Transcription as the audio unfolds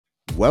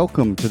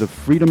Welcome to the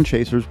Freedom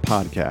Chasers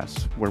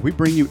podcast, where we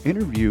bring you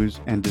interviews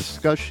and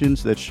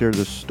discussions that share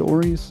the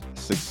stories,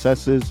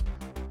 successes,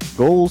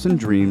 goals, and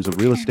dreams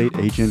of real estate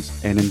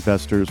agents and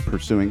investors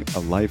pursuing a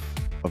life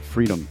of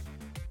freedom.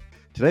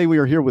 Today, we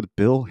are here with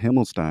Bill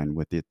Himmelstein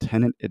with the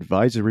Tenant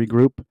Advisory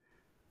Group,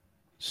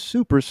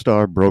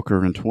 superstar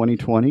broker in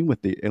 2020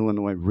 with the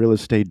Illinois Real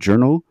Estate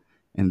Journal,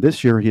 and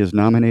this year he is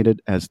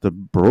nominated as the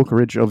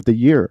Brokerage of the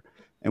Year.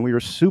 And we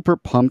are super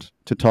pumped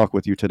to talk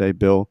with you today,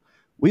 Bill.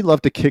 We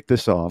love to kick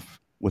this off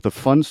with a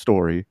fun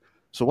story.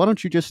 So why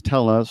don't you just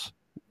tell us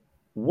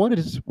what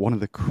is one of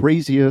the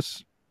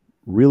craziest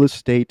real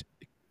estate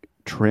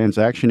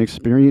transaction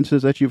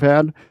experiences that you've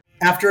had?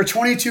 After a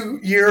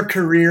 22-year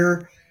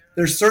career,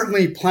 there's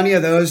certainly plenty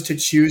of those to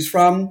choose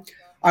from.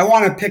 I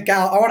want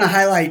to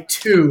highlight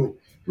two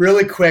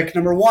really quick.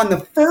 Number one,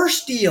 the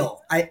first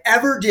deal I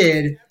ever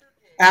did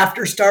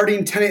after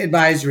starting Tenant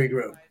Advisory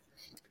Group.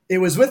 It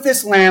was with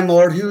this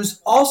landlord who's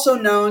also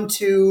known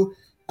to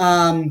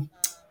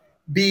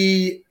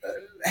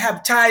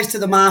have ties to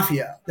the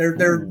mafia.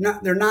 They're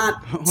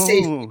not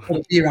safe people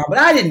to be around, but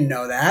I didn't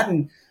know that.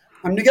 And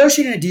I'm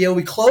negotiating a deal.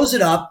 We close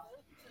it up,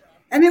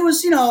 and it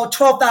was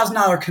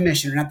 $12,000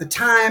 commission. And at the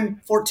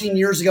time, 14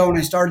 years ago when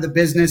I started the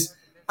business,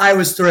 I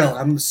was thrilled.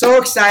 I'm so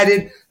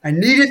excited. I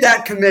needed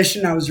that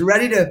commission. I was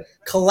ready to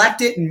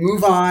collect it and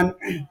move on.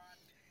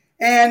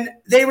 And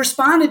they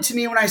responded to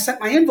me when I sent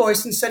my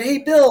invoice and said, "Hey,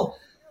 Bill,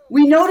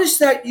 we noticed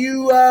that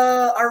you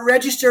are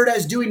registered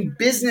as doing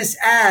business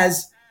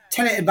as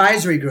Tenant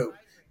Advisory Group.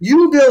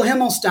 You, Bill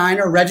Himmelstein,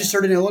 are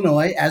registered in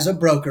Illinois as a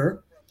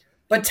broker,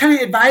 but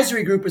Tenant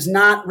Advisory Group is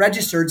not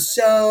registered,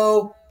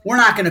 so we're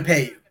not going to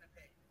pay you."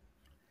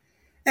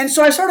 And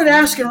so I started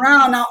asking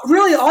around. Now,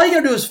 really, all you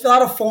got to do is fill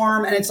out a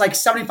form, and it's like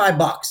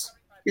 $75.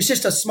 It's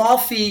just a small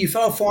fee. You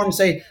fill out a form and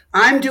say,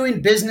 "I'm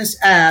doing business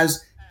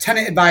as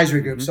Tenant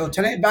Advisory Group." So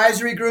Tenant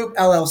Advisory Group,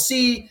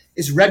 LLC,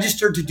 is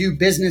registered to do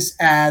business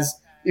as,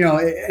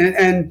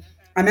 and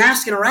I'm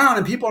asking around,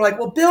 and people are like,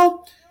 "Well,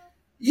 Bill,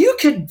 you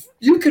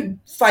could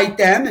fight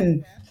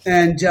them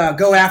and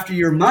go after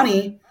your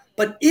money,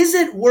 but is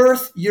it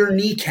worth your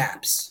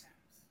kneecaps?"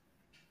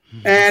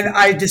 And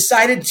I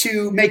decided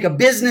to make a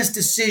business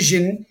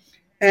decision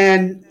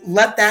and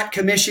let that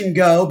commission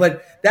go.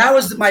 But that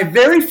was my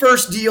very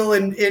first deal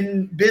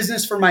in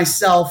business for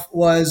myself.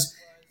 Was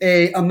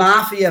a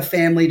mafia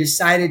family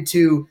decided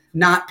to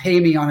not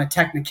pay me on a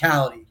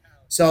technicality.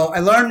 So I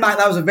learned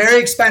that was a very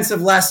expensive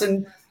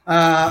lesson.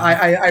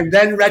 I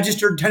then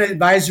registered Tenant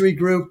Advisory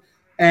Group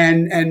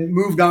and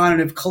moved on and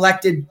have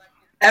collected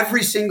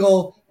every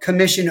single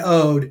commission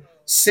owed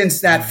since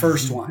that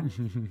first one.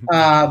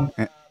 And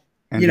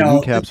the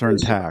kneecaps are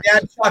intact.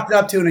 That chalked it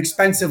up to an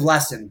expensive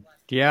lesson.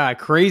 Yeah,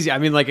 crazy. I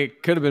mean,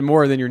 it could have been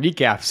more than your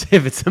kneecaps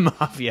if it's the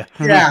mafia.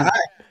 Yeah,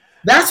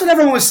 that's what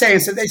everyone was saying.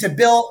 So they said,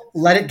 "Bill,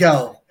 let it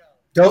go.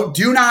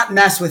 Do not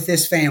mess with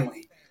this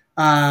family."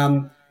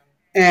 And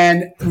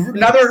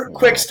another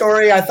quick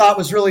story I thought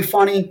was really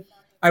funny.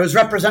 I was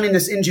representing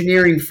this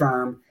engineering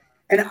firm,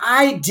 and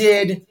I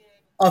did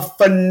a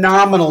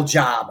phenomenal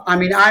job. I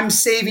mean, I'm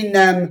saving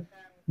them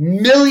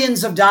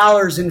millions of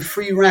dollars in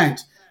free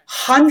rent,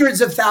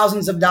 hundreds of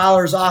thousands of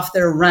dollars off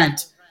their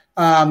rent,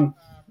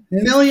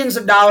 millions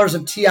of dollars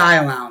of TI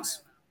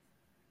allowance.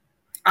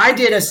 I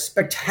did a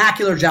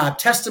spectacular job,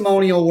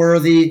 testimonial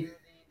worthy,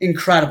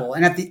 incredible.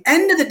 And at the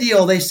end of the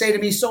deal, they say to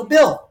me, "So,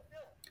 Bill,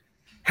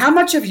 how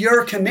much of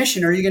your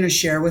commission are you going to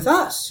share with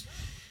us?"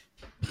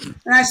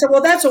 And I said,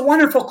 "Well, that's a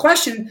wonderful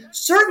question.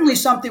 Certainly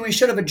something we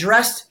should have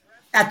addressed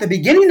at the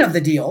beginning of the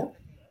deal,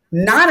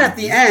 not at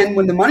the end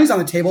when the money's on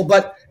the table.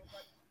 But,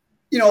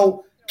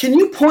 can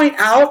you point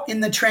out in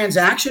the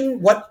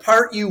transaction what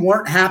part you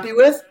weren't happy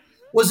with?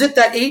 Was it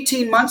that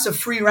 18 months of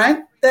free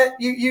rent that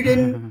you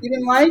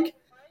didn't like?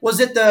 Was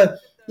it the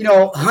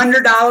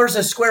 $100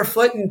 a square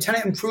foot in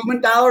tenant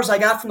improvement dollars I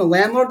got from the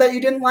landlord that you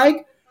didn't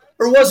like?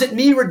 Or was it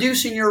me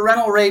reducing your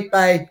rental rate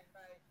by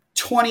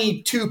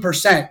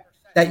 22%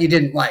 that you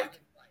didn't like?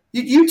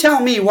 You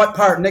tell me what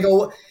part." And they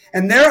go,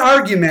 and their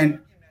argument,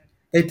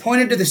 they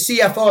pointed to the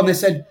CFO and they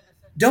said,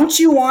 "Don't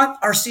you want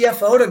our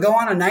CFO to go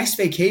on a nice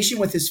vacation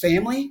with his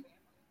family?"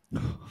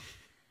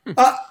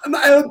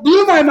 It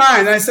blew my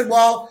mind. And I said,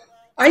 "Well,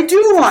 I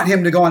do want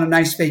him to go on a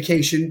nice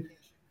vacation,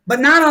 but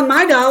not on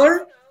my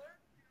dollar.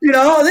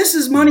 This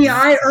is money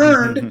I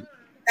earned."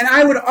 And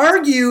I would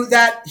argue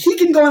that he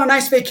can go on a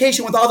nice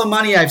vacation with all the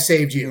money I've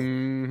saved you.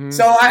 Mm-hmm.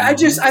 So I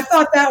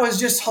thought that was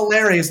just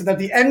hilarious. And at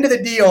the end of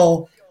the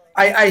deal,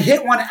 I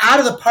hit one out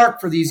of the park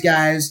for these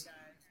guys,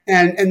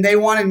 and they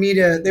wanted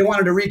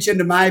to reach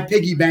into my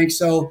piggy bank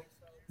so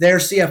their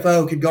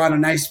CFO could go on a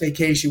nice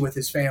vacation with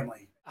his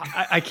family.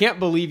 I can't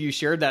believe you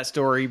shared that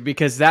story,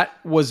 because that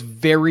was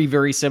very,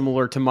 very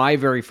similar to my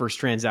very first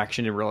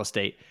transaction in real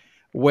estate,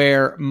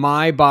 where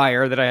my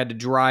buyer that I had to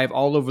drive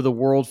all over the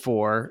world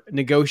for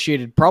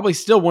negotiated probably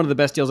still one of the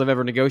best deals I've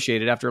ever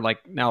negotiated after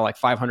now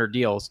 500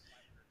 deals,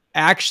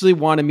 actually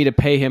wanted me to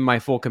pay him my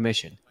full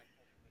commission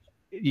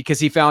because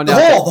he found out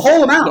the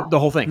whole amount, the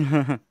whole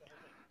thing.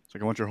 It's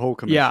like, I want your whole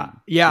commission.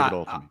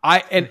 Yeah.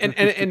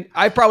 And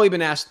I've probably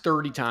been asked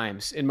 30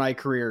 times in my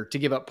career to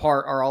give up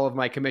part or all of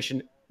my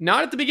commission,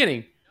 not at the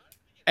beginning,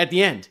 at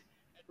the end,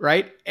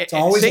 right? It's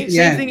always same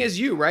end. thing as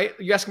you, right?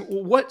 You ask me,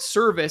 well, what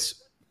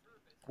service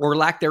or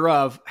lack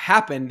thereof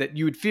happened that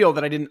you would feel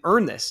that I didn't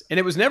earn this? And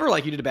it was never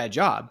like you did a bad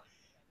job.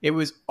 It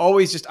was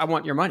always just, I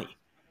want your money.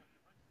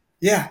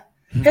 Yeah.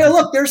 Hey,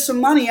 look, there's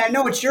some money. I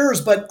know it's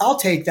yours, but I'll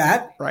take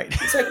that. Right.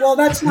 It's like, well,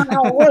 that's not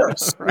how it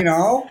works.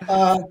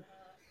 Right.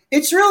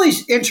 It's really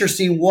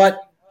interesting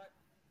what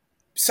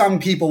some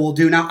people will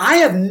do. Now, I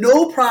have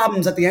no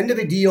problems at the end of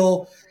a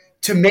deal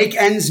to make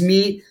ends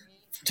meet,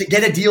 to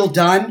get a deal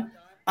done.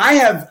 I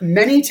have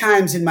many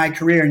times in my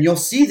career, and you'll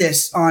see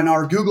this on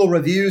our Google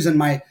reviews and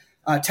my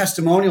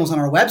testimonials on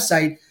our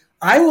website,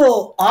 I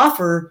will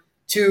offer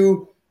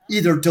to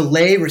either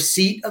delay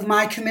receipt of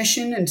my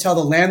commission until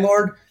the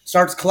landlord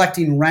starts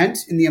collecting rent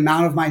in the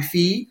amount of my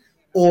fee,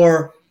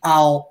 or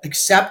I'll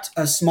accept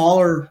a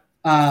smaller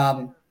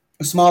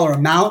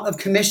amount of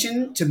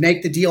commission to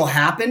make the deal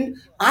happen.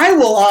 I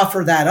will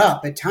offer that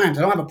up at times.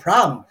 I don't have a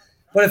problem.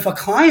 But if a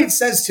client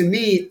says to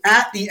me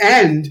at the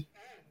end,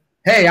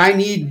 hey, I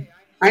need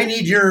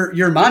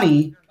your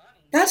money,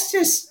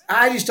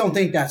 I just don't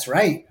think that's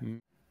right.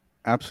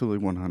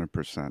 Absolutely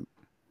 100%.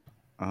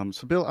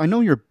 So Bill, I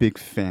know you're a big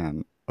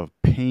fan of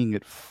paying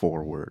it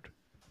forward.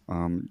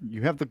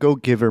 You have the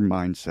go-giver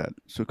mindset.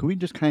 So can we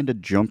just kind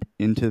of jump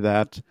into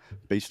that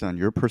based on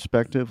your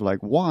perspective? Like,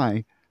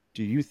 why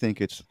do you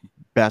think it's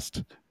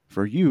best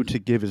for you to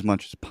give as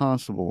much as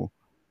possible?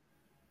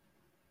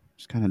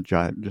 Just kind of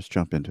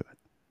jump into it.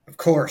 Of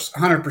course,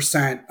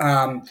 100%.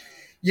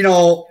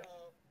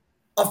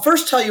 I'll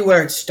first tell you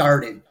where it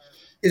started.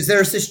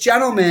 There's this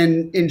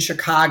gentleman in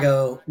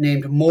Chicago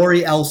named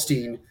Maury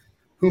Elstein,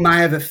 whom I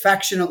have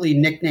affectionately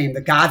nicknamed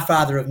the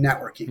Godfather of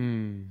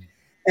networking.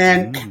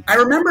 And I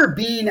remember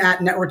being at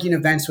networking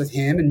events with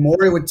him, and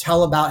Maury would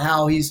tell about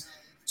how he's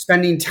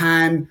spending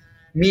time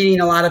meeting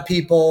a lot of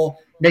people,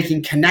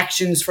 making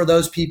connections for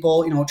those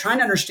people, trying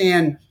to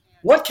understand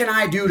what can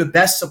I do to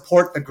best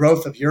support the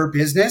growth of your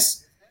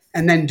business,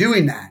 and then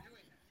doing that.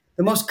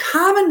 The most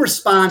common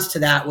response to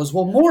that was,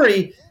 well,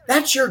 Maury,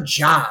 that's your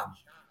job.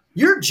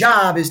 Your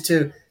job is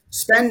to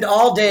spend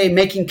all day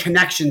making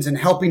connections and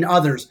helping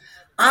others.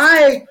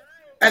 I,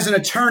 as an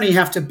attorney,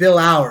 have to bill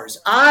hours.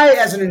 I,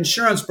 as an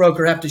insurance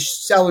broker, have to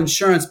sell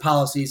insurance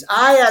policies.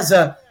 I, as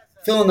a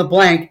fill in the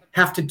blank,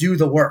 have to do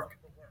the work.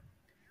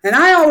 And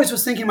I always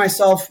was thinking to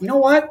myself, you know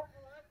what?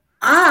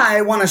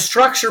 I want to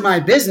structure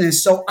my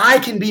business so I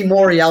can be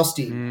Maury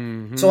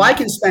Elstein. So I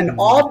can spend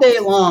all day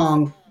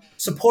long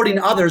supporting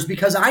others,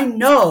 because I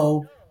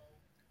know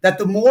that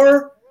the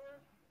more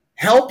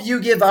help you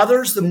give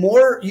others, the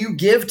more you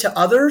give to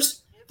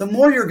others, the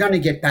more you're going to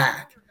get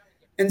back.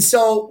 And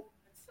so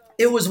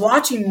it was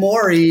watching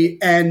Maury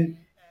and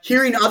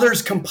hearing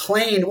others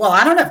complain, well,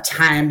 I don't have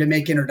time to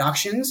make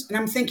introductions. And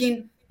I'm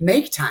thinking,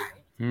 make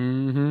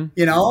time,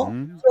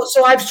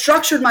 So I've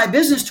structured my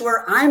business to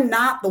where I'm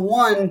not the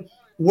one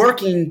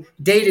working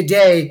day to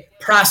day,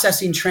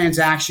 processing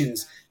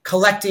transactions,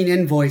 collecting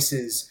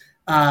invoices,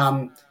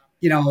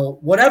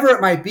 whatever it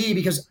might be,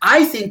 because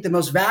I think the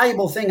most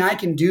valuable thing I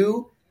can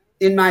do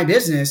in my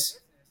business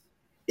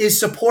is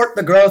support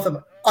the growth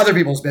of other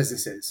people's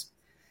businesses.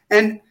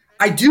 And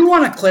I do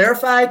want to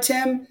clarify,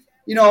 Tim,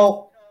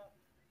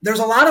 there's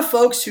a lot of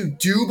folks who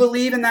do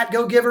believe in that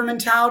go-giver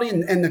mentality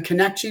and the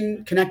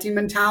connecting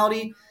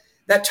mentality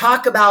that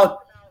talk about,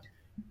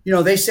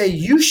 they say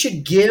you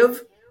should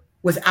give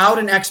without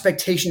an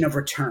expectation of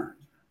return.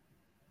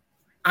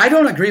 I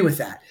don't agree with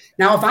that.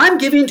 Now, if I'm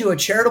giving to a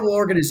charitable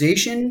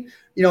organization,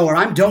 or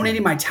I'm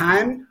donating my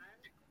time,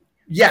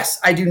 yes,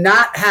 I do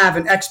not have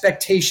an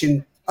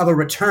expectation of a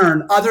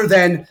return other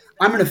than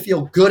I'm going to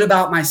feel good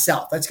about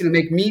myself. That's going to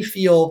make me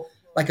feel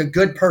like a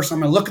good person.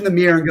 I'm going to look in the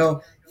mirror and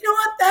go, you know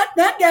what,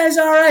 that guy's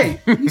all right.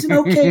 He's an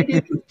okay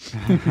dude.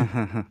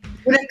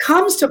 When it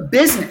comes to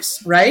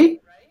business,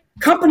 right?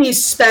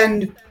 Companies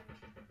spend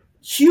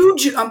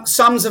huge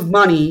sums of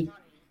money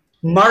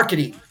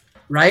marketing,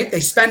 right? They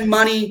spend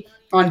money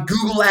on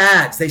Google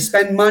ads. They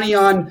spend money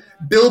on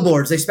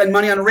billboards. They spend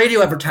money on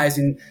radio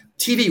advertising,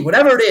 TV,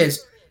 whatever it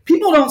is.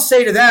 People don't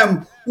say to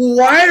them,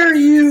 why are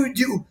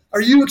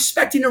you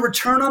expecting a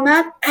return on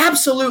that?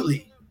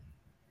 Absolutely.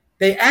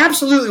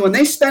 When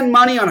they spend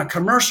money on a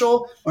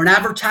commercial or an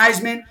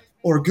advertisement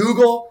or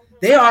Google,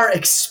 they are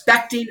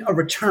expecting a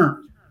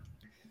return.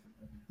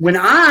 When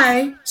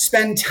I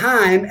spend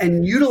time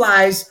and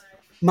utilize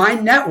my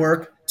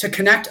network to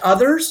connect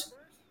others,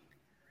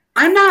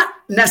 I'm not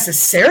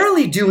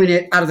necessarily doing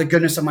it out of the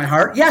goodness of my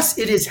heart. Yes,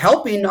 it is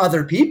helping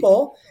other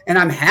people, and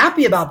I'm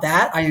happy about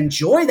that. I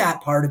enjoy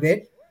that part of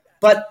it.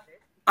 But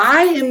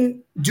I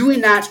am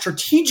doing that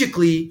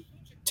strategically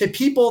to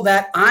people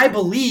that I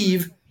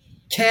believe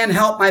can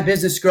help my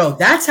business grow.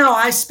 That's how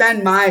I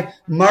spend my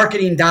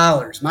marketing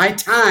dollars, my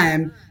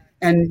time,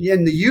 and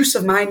the use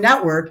of my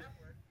network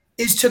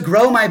is to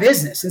grow my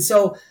business. And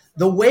so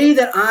the way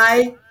that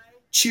I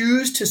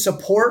choose to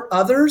support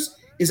others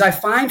is I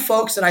find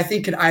folks that I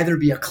think could either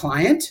be a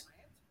client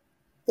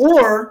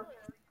or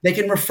they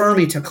can refer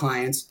me to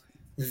clients.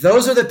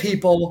 Those are the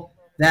people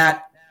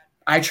that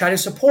I try to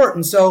support.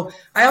 And so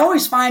I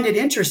always find it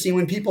interesting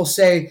when people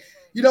say,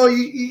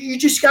 you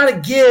just got to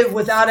give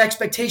without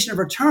expectation of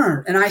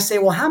return. And I say,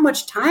 well, how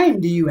much time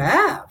do you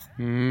have?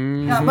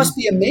 Mm-hmm. It must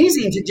be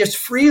amazing to just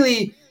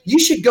freely, you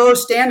should go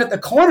stand at the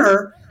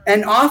corner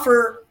and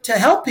offer to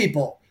help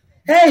people.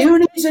 Hey, who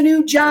needs a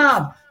new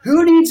job?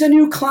 Who needs a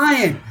new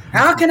client?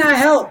 How can I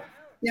help?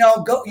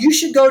 You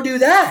should go do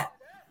that.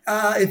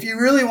 If you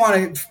really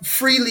want to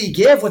freely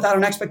give without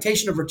an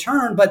expectation of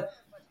return. But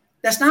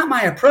that's not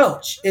my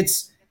approach.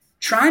 It's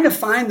trying to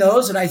find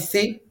those that I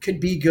think could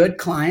be good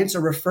clients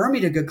or refer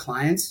me to good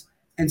clients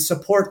and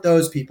support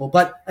those people.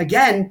 But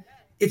again,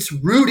 it's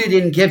rooted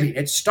in giving.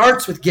 It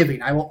starts with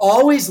giving. I will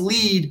always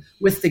lead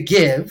with the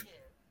give.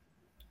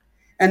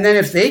 And then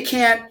if they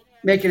can't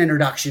make an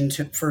introduction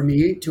for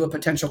me to a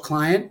potential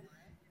client,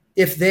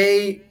 if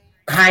they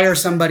hire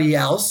somebody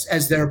else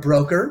as their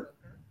broker,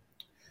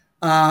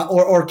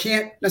 or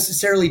can't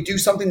necessarily do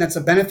something that's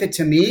a benefit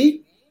to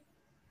me,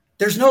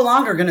 there's no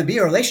longer going to be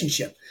a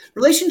relationship.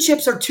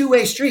 Relationships are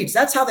two-way streets.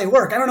 That's how they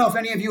work. I don't know if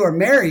any of you are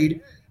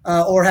married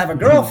or have a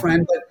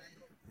girlfriend, but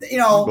we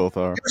both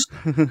are.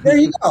 There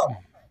you go.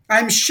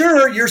 I'm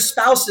sure your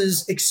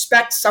spouses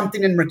expect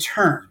something in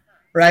return,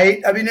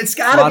 right? I mean, it's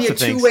got to be a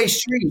two-way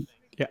street.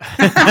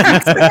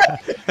 Yeah.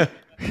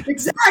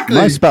 Exactly.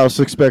 My spouse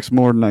expects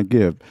more than I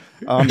give.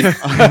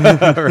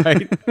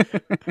 Right.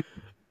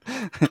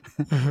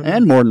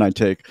 And more than I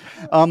take.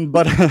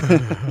 But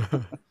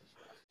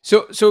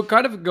So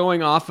kind of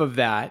going off of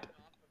that,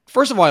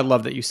 first of all, I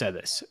love that you said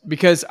this,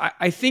 because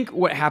I think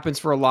what happens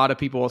for a lot of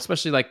people,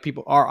 especially like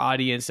people, our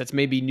audience that's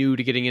maybe new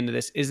to getting into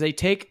this, is they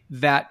take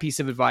that piece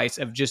of advice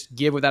of just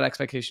give without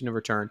expectation of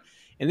return,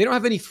 and they don't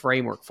have any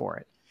framework for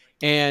it.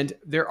 And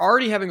they're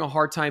already having a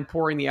hard time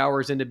pouring the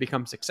hours in to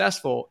become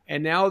successful.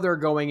 And now they're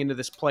going into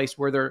this place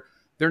where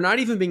they're not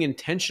even being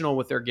intentional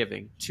with their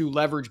giving to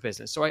leverage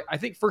business. So I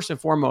think first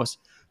and foremost,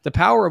 the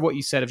power of what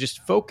you said of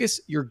just focus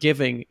your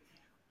giving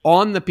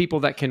on the people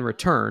that can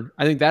return.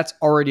 I think that's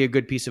already a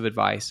good piece of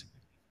advice.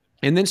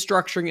 And then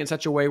structuring it in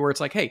such a way where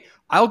it's like, hey,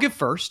 I'll give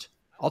first,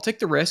 I'll take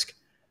the risk.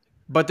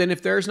 But then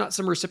if there's not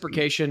some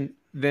reciprocation,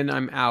 then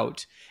I'm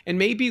out. And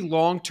maybe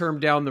long-term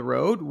down the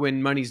road,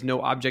 when money's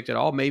no object at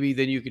all, maybe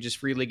then you could just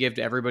freely give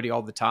to everybody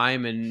all the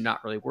time and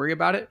not really worry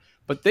about it.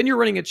 But then you're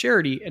running a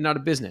charity and not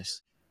a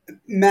business.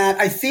 Matt,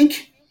 I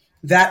think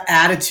that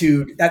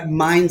attitude, that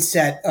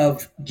mindset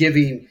of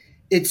giving,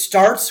 it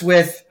starts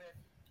with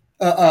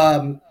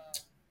a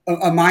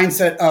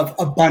mindset of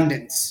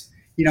abundance,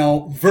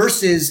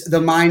 versus the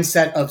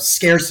mindset of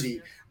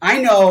scarcity. I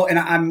know, and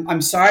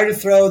I'm sorry to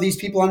throw these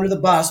people under the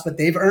bus, but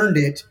they've earned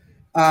it.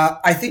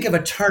 I think of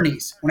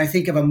attorneys when I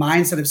think of a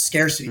mindset of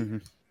scarcity,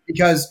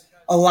 because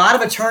a lot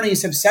of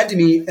attorneys have said to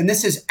me, and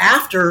this is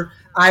after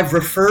I've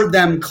referred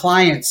them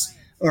clients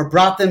or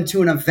brought them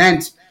to an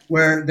event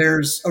where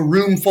there's a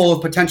room full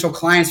of potential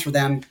clients for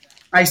them.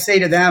 I say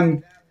to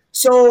them,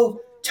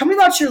 so tell me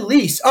about your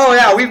lease. Oh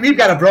yeah, we've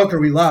got a broker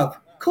we love.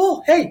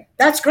 Cool. Hey,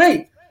 that's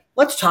great.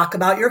 Let's talk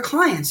about your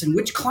clients and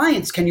which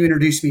clients can you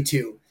introduce me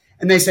to?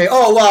 And they say,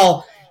 oh,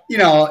 well,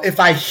 if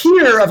I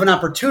hear of an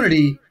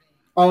opportunity,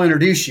 I'll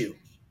introduce you.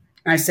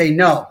 And I say,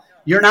 no,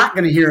 you're not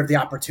going to hear of the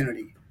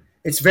opportunity.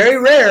 It's very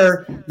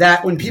rare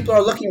that when people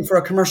are looking for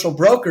a commercial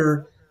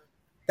broker,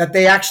 that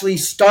they actually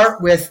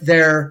start with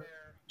their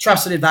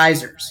trusted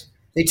advisors.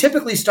 They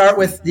typically start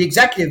with the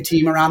executive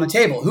team around the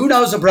table. Who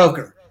knows a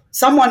broker?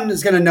 Someone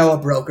is going to know a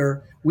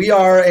broker. We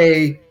are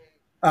a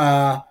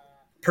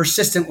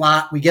persistent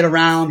lot. We get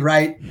around,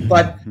 right?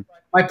 But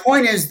my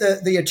point is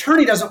the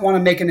attorney doesn't want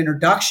to make an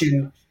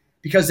introduction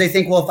because they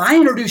think, well, if I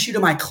introduce you to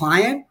my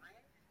client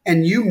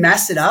and you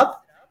mess it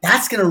up,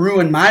 that's going to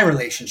ruin my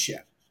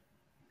relationship.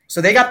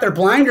 So they got their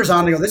blinders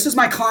on. They go, this is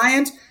my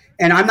client,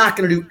 and I'm not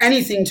going to do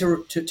anything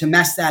to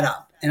mess that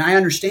up. And I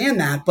understand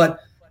that. But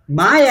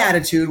my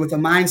attitude with a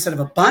mindset of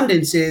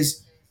abundance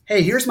is,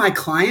 hey, here's my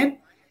client.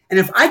 And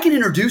if I can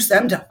introduce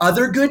them to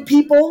other good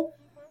people,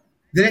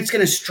 then it's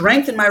going to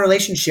strengthen my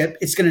relationship.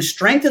 It's going to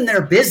strengthen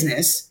their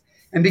business.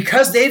 And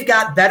because they've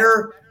got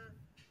better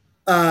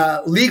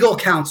legal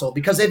counsel,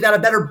 because they've got a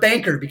better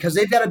banker, because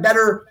they've got a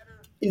better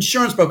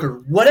insurance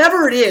broker,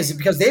 whatever it is,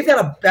 because they've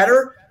got a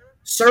better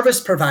service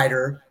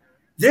provider,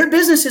 their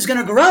business is going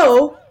to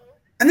grow,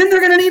 and then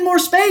they're going to need more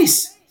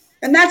space.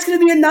 And that's going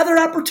to be another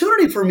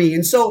opportunity for me.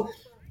 And so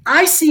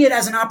I see it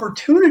as an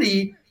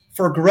opportunity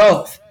for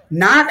growth,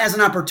 not as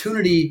an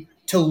opportunity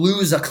to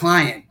lose a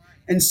client.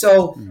 And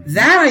so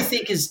that, I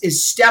think,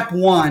 is step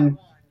one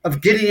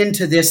of getting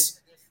into this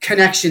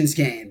connections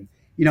game,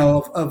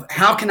 of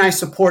how can I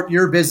support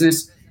your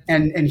business,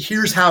 and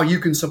here's how you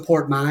can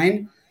support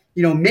mine.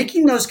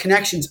 Making those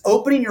connections,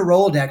 opening your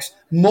Rolodex.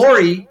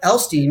 Maury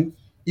Elstein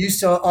used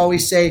to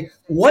always say,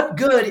 what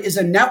good is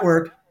a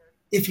network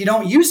if you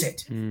don't use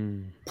it?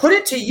 Put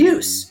it to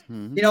use.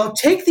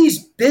 Take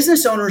these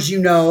business owners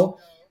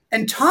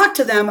and talk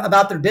to them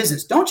about their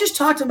business. Don't just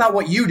talk to them about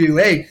what you do.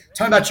 Hey,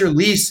 tell me about your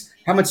lease,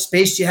 how much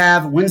space you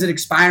have, when's it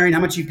expiring, how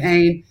much you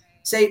paying.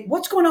 say,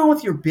 what's going on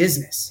with your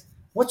business?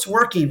 What's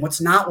working? What's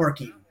not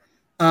working?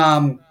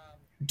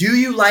 Do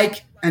you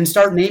like, and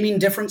start naming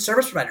different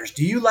service providers.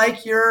 Do you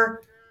like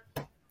your,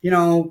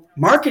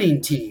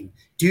 marketing team?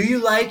 Do you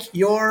like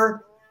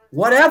your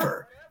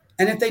whatever?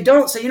 And if they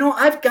don't, say,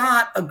 I've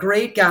got a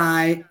great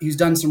guy who's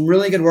done some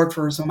really good work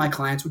for some of my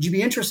clients. Would you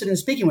be interested in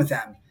speaking with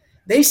them?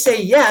 They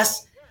say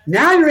yes.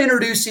 Now you're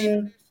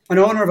introducing an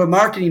owner of a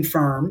marketing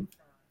firm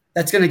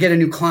that's going to get a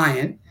new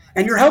client,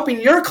 and you're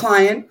helping your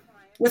client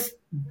with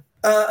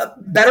a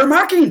better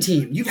marketing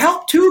team. You've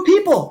helped two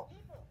people.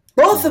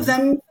 Both of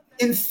them,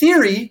 in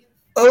theory,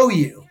 owe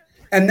you.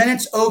 And then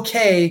it's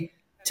okay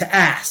to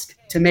ask,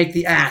 to make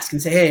the ask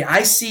and say, hey,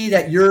 I see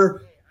that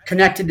you're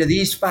connected to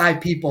these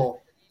 5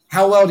 people.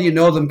 How well do you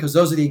know them? Because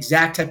those are the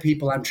exact type of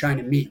people I'm trying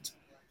to meet.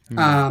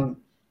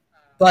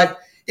 But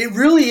it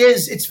really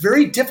is, it's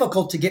very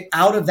difficult to get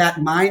out of that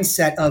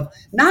mindset of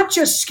not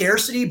just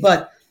scarcity,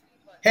 but,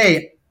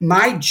 hey,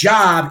 my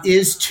job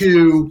is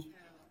to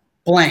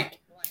blank,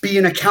 be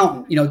an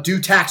accountant, do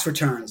tax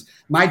returns.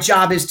 My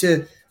job is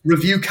to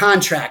review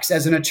contracts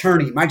as an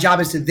attorney. My job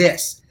is to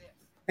this.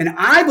 And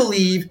I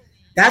believe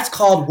that's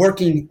called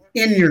working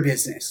in your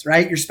business,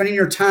 right? You're spending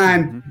your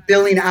time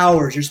billing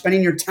hours. You're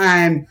spending your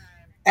time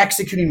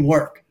executing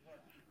work.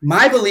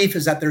 My belief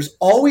is that there's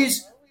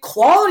always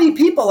quality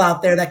people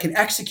out there that can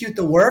execute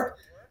the work,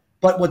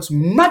 but what's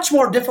much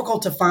more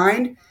difficult to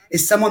find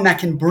is someone that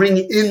can bring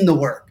in the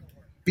work,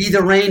 be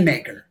the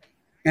rainmaker.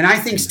 And I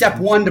think step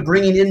 1 to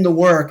bringing in the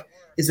work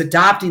is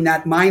adopting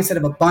that mindset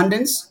of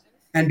abundance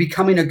and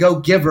becoming a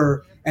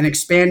go-giver and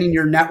expanding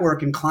your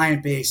network and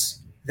client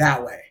base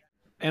that way.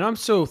 And I'm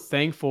so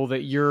thankful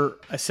that you're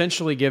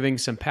essentially giving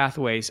some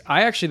pathways.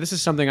 This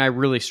is something I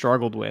really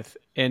struggled with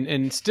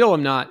and still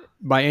am not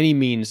by any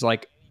means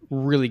like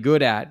really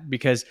good at,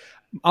 because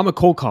I'm a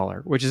cold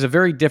caller, which is a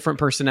very different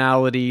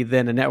personality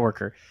than a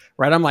networker,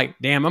 right? I'm like,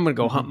 damn, I'm going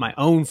to go hunt my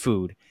own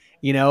food,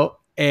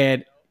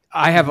 and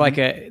I have like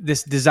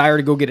this desire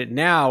to go get it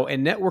now,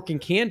 and networking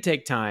can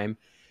take time.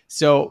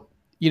 So,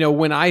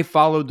 when I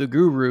followed the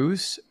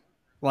gurus,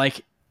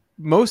 like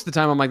most of the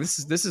time I'm like, this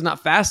is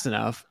not fast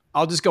enough.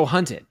 I'll just go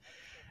hunt it.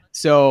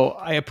 So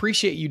I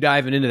appreciate you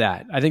diving into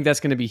that. I think that's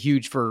going to be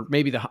huge for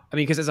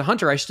because as a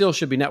hunter, I still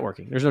should be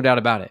networking. There's no doubt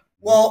about it.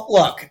 Well,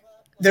 look,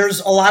 there's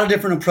a lot of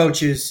different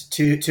approaches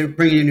to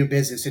bringing in new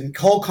business, and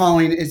cold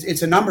calling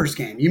it's a numbers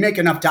game. You make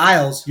enough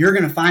dials, you're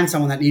going to find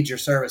someone that needs your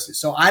services.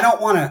 So I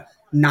don't want to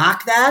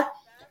knock that.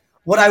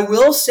 What I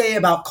will say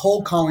about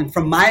cold calling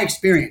from my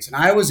experience, and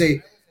I was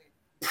a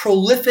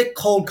prolific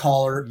cold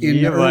caller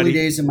in the early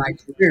days of my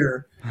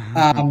career,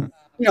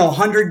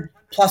 100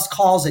 plus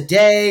calls a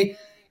day.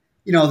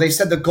 They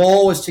said the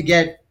goal was to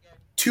get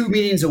 2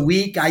 meetings a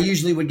week. I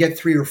usually would get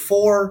 3 or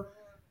 4.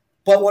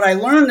 But what I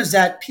learned is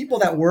that people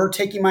that were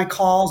taking my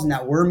calls and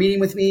that were meeting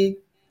with me,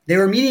 they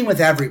were meeting with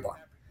everyone.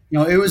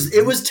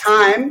 It was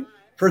time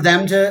for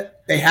them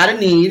they had a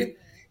need.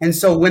 And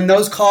so when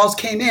those calls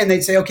came in,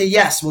 they'd say, okay,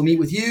 yes, we'll meet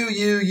with you,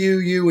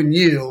 and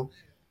you.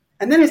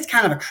 And then it's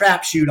kind of a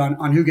crapshoot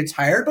on who gets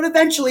hired. But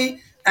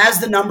eventually,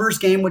 as the numbers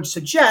game would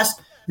suggest,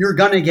 you're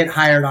going to get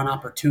hired on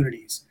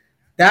opportunities.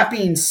 That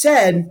being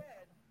said,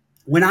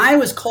 when I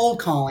was cold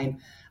calling,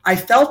 I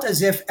felt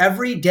as if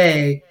every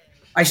day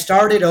I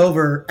started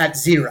over at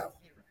 0,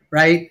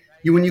 right?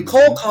 When you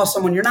cold call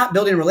someone, you're not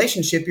building a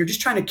relationship. You're just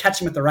trying to catch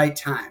them at the right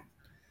time.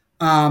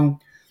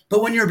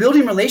 But when you're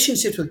building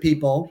relationships with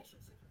people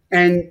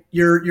and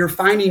you're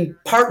finding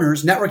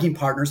partners, networking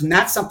partners, and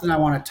that's something I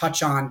want to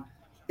touch on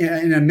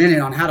in a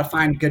minute on how to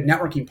find good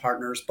networking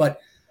partners.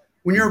 But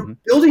when you're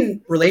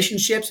building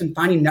relationships and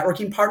finding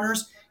networking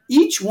partners,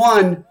 each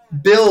one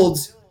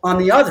builds on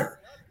the other.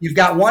 You've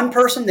got one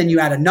person, then you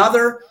add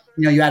another,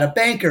 you add a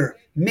banker,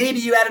 maybe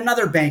you add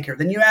another banker,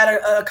 then you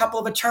add a couple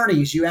of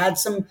attorneys, you add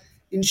some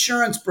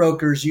insurance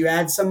brokers, you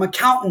add some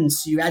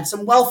accountants, you add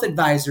some wealth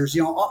advisors,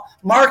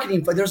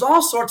 marketing. There's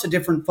all sorts of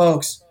different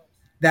folks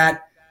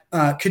that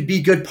could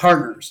be good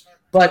partners.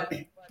 But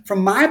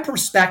from my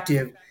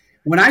perspective,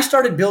 when I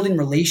started building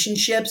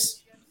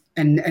relationships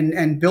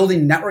and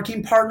building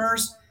networking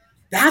partners,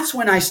 that's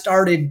when I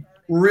started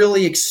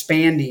really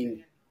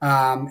expanding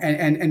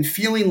and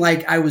feeling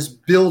like I was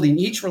building.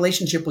 Each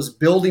relationship was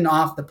building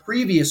off the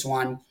previous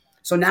one.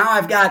 So now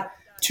I've got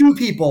 2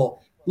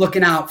 people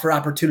looking out for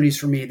opportunities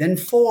for me, then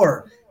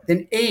 4,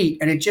 then 8,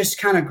 and it just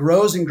kind of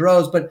grows and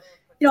grows. But,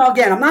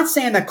 again, I'm not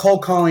saying that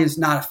cold calling is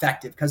not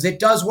effective, because it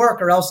does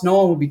work, or else no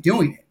one would be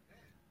doing it.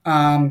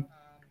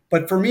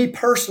 But for me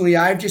personally,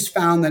 I've just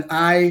found that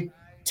I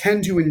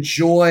tend to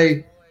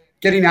enjoy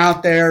getting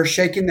out there,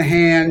 shaking the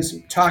hands,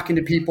 talking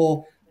to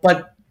people.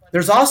 But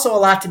there's also a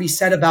lot to be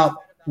said about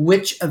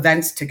which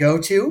events to go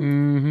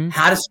to,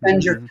 how to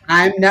spend your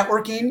time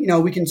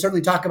networking. We can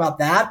certainly talk about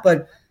that.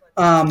 But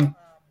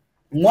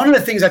one of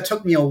the things that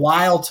took me a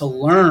while to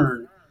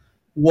learn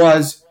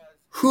was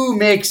who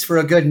makes for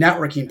a good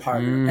networking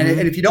partner.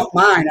 And if you don't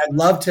mind, I'd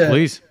love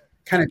to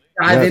kind of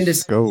dive into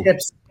some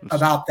tips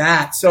about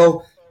that.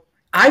 So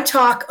I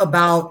talk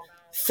about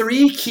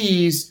 3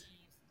 keys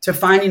to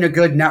finding a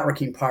good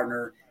networking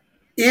partner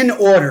in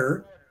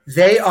order.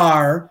 they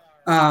are,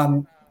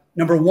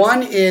 number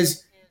one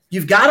is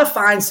you've got to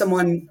find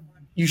someone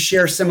you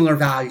share similar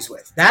values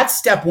with. That's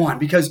step one,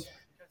 because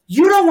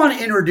you don't want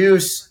to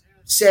introduce,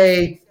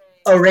 say,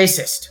 a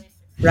racist,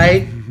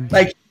 right?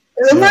 Like,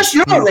 unless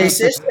you're a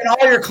racist and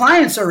all your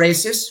clients are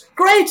racist,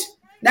 great.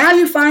 Now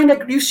you find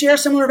that you share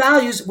similar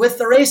values with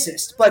the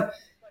racist. But,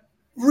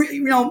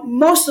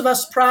 most of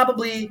us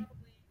probably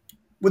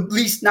would at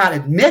least not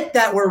admit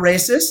that we're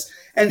racist.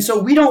 And so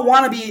we don't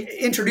want to be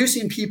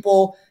introducing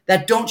people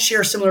that don't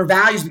share similar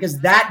values, because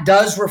that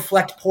does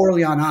reflect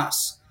poorly on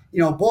us.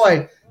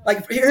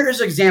 Like,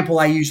 here's an example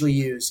I usually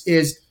use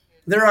is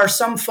there are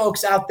some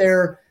folks out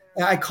there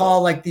I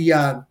call like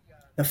the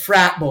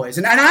frat boys.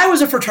 And I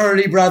was a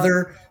fraternity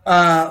brother,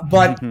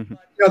 but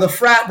the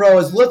frat bro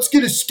is, let's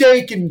get a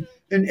steak and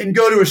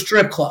go to a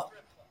strip club.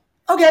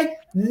 Okay,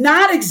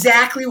 not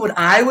exactly what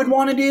I would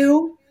want to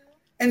do.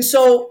 And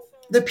so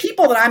the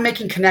people that I'm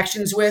making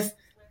connections with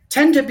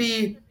tend to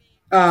be,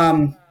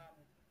 I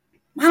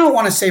don't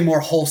want to say more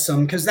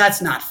wholesome, because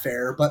that's not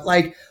fair, but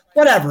like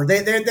whatever.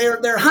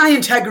 They're high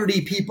integrity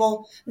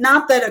people.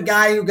 Not that a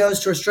guy who goes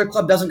to a strip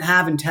club doesn't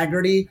have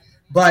integrity,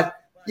 but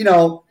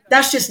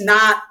that's just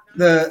not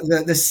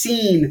the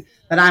scene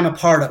that I'm a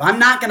part of. I'm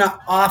not going to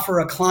offer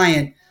a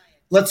client,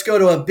 let's go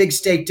to a big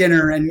steak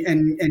dinner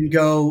and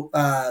go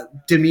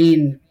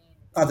demean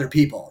other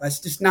people. That's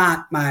just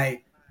not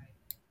my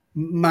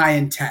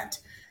intent.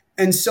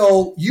 And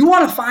so you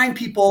want to find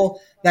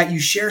people that you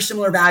share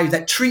similar values,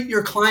 that treat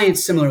your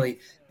clients similarly,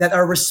 that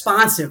are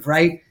responsive,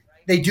 right?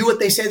 They do what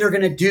they say they're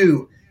going to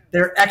do.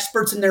 They're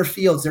experts in their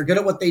fields. They're good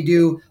at what they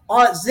do.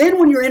 Then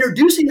when you're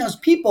introducing those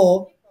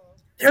people,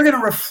 they're going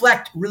to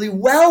reflect really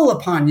well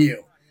upon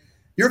you.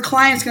 Your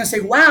client's going to say,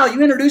 wow,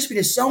 you introduced me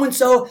to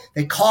so-and-so.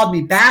 They called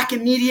me back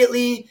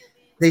immediately.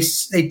 They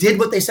did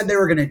what they said they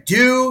were going to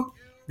do.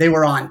 They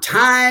were on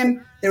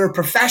time. They were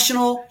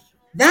professional.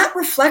 That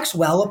reflects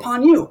well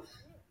upon you.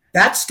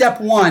 That's step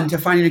one to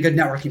finding a good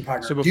networking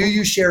partner. So do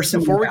you share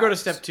similar Before we values?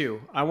 go to step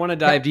two, I want to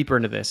dive deeper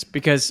into this,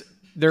 because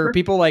there are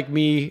people like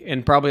me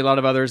and probably a lot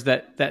of others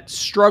that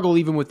struggle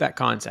even with that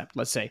concept,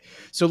 let's say.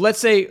 So let's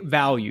say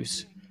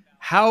values.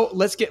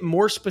 Let's get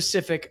more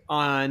specific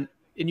on,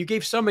 and you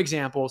gave some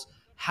examples.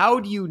 How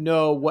do you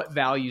know what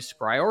values to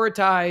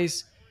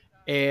prioritize,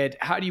 and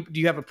how do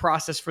you have a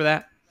process for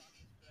that?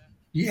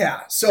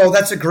 Yeah, so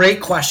that's a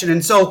great question.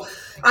 And so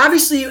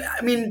obviously,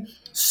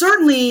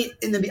 certainly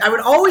I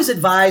would always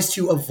advise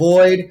to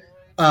avoid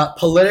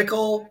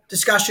political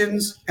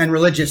discussions and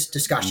religious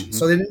discussions.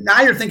 So then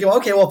now you're thinking,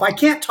 okay, well, if I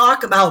can't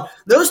talk about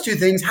those two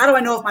things, how do I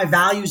know if my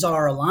values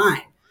are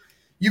aligned?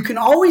 You can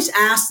always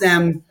ask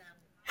them,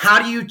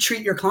 how do you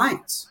treat your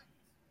clients?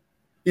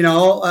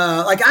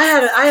 Like I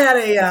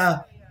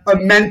had a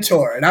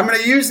mentor, and I'm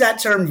going to use that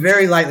term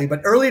very lightly,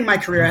 but early in my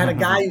career, I had a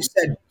guy who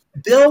said,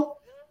 Bill,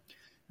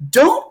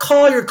 don't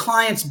call your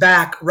clients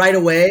back right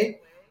away,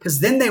 because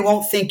then they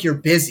won't think you're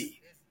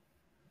busy.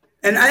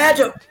 And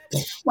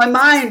my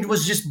mind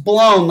was just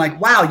blown, like,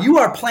 wow, you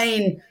are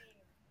playing,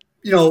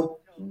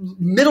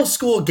 middle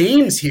school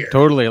games here.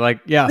 Totally. Like,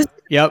 yeah.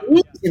 Yep.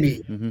 To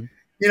me.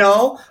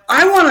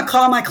 I want to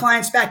call my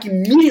clients back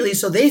immediately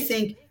so they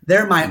think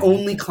they're my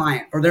only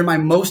client, or they're my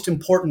most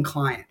important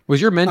client.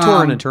 Was your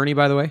mentor an attorney,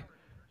 by the way?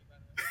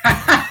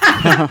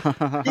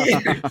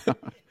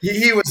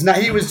 He was not.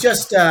 He was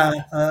just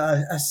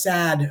a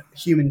sad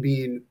human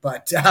being,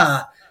 but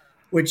I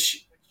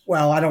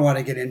don't want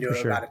to get into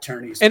it about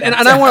attorneys. And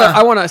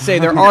I want to say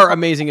there are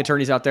amazing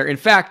attorneys out there. In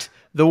fact,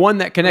 the one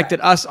that connected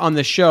us on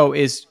the show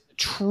is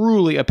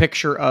truly a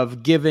picture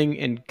of giving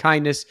and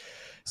kindness.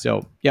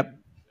 So, yep.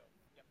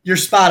 You're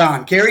spot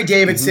on. Gary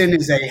Davidson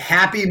is a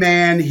happy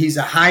man. He's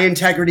a high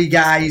integrity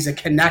guy. He's a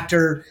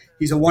connector.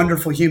 He's a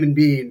wonderful human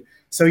being.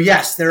 So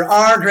yes, there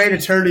are great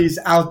attorneys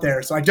out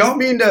there. So I don't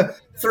mean to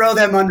throw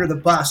them under the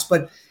bus,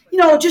 but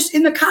just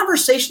in the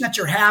conversation that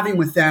you're having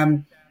with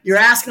them, you're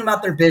asking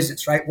about their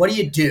business, right? What do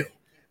you do?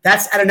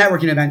 That's at a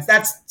networking event.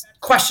 That's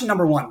question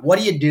number one. What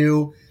do you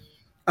do?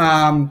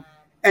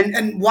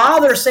 And while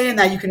they're saying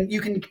that,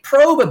 you can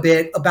probe a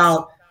bit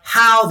about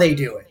how they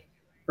do it,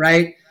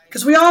 right?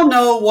 Because we all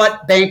know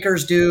what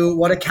bankers do,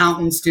 what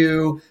accountants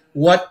do,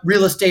 what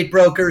real estate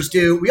brokers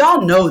do. We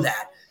all know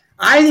that.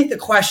 I think the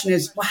question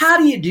is, well, how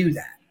do you do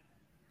that?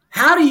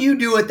 How do you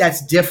do it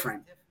that's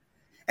different?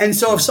 And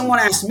so if someone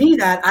asked me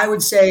that, I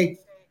would say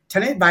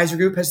Tenant Advisor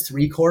Group has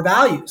 3 core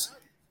values.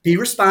 Be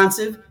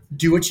responsive,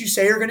 do what you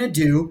say you're going to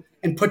do,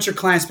 and put your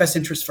client's best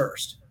interest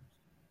first.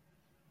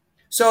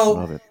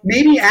 So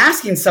maybe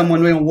asking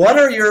someone, what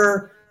are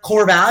your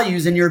core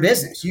values in your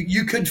business?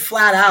 You could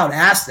flat out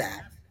ask that.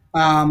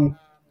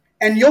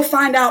 And you'll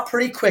find out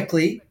pretty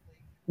quickly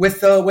with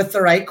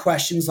the right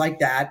questions like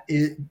that,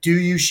 do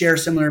you share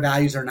similar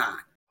values or not?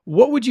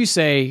 What would you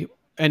say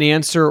an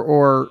answer,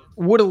 or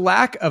would a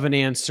lack of an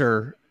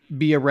answer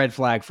be a red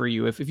flag for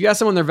you? If you ask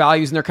someone their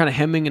values and they're kind of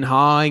hemming and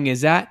hawing,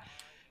 is that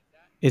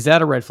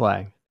a red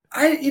flag?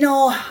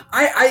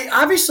 I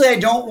obviously I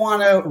don't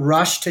want to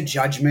rush to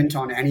judgment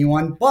on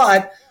anyone,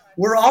 but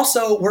we're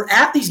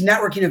at these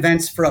networking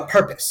events for a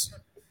purpose.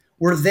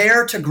 we're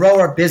there to grow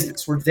our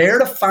business. We're there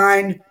to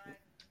find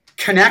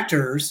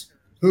connectors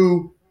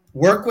who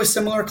work with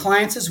similar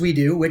clients as we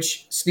do,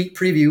 which sneak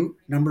preview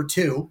number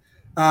 2,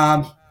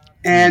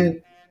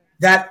 and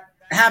that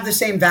have the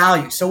same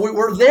value. So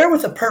we're there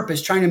with a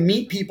purpose, trying to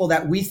meet people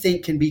that we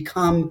think can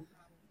become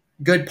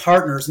good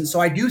partners. And so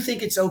I do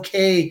think it's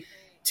okay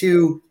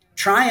to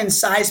try and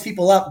size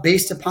people up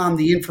based upon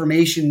the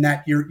information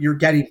that you're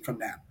getting from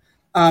them.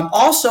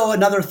 Also,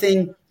 another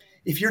thing,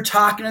 if you're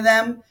talking to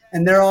them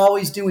and they're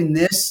always doing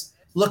this,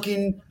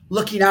 looking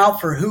out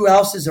for who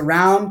else is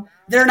around,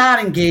 they're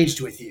not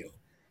engaged with you.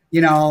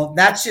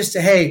 That's just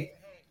hey,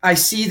 I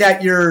see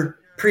that you're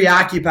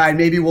preoccupied.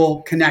 Maybe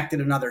we'll connect at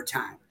another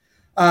time.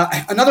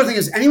 Another thing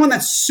is anyone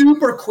that's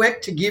super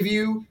quick to give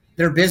you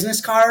their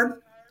business card,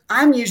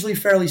 I'm usually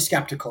fairly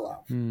skeptical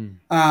of.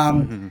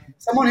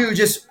 Someone who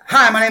just,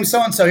 hi, my name's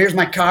so-and-so, here's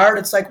my card.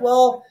 It's like,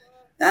 well,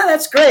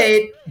 that's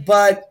great.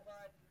 But,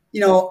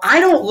 I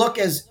don't look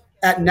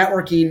at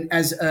networking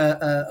as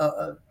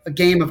a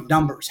game of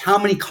numbers. How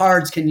many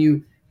cards can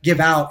you give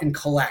out and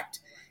collect?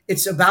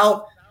 It's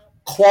about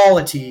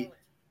quality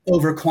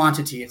over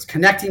quantity. It's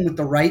connecting with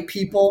the right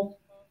people.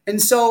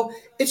 And so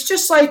it's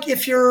just like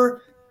if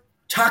you're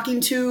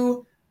talking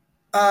to,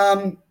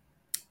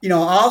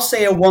 I'll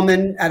say a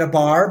woman at a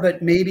bar,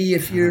 but maybe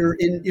if you're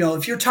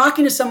if you're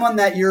talking to someone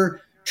that you're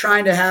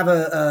trying to have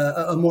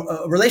a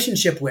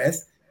relationship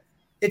with,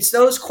 it's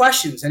those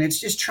questions. And it's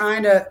just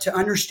trying to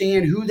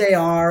understand who they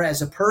are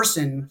as a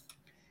person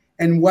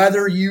and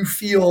whether you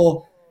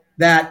feel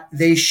that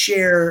they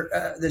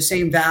share the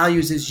same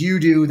values as you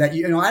do, that,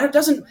 it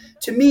doesn't,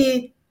 to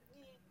me,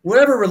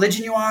 whatever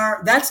religion you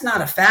are, that's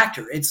not a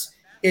factor. It's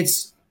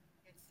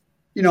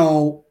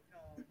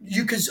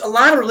because a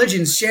lot of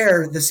religions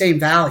share the same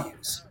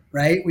values,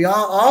 right?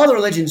 All the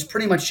religions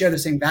pretty much share the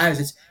same values.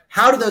 It's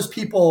how do those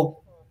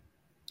people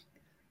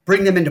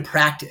bring them into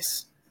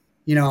practice?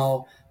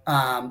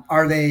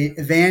 Are they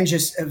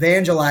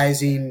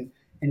evangelizing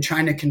and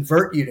trying to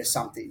convert you to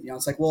something?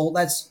 It's like, well,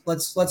 let's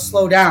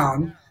slow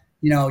down.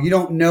 You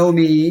don't know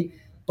me,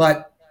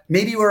 but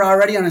maybe we're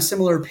already on a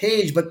similar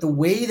page, but the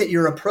way that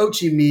you're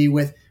approaching me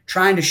with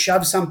trying to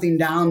shove something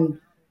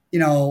down,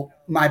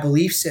 my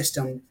belief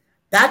system,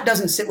 that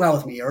doesn't sit well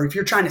with me. Or if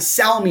you're trying to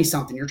sell me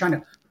something, you're trying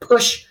to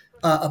push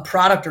a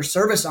product or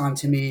service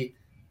onto me,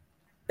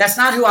 that's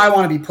not who I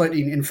want to be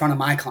putting in front of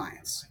my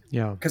clients.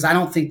 Yeah. Because I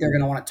don't think they're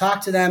going to want to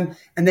talk to them,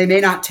 and they may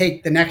not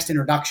take the next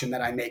introduction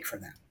that I make for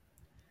them.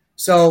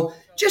 So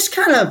just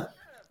kind of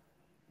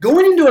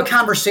going into a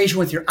conversation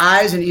with your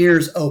eyes and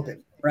ears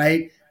open,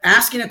 right?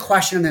 Asking a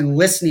question and then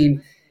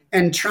listening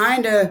and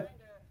trying to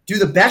do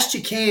the best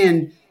you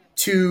can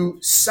to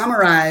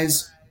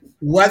summarize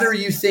whether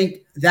you think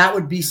that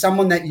would be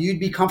someone that you'd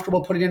be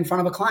comfortable putting in front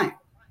of a client.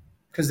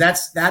 Because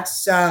that's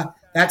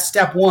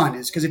step one,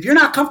 is because if you're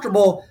not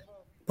comfortable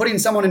putting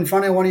someone in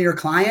front of one of your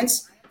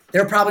clients,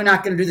 they're probably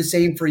not going to do the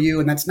same for you.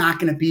 And that's not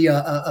going to be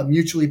a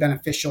mutually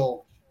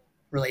beneficial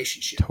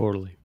relationship.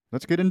 Totally.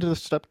 Let's get into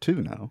step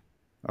 2 now.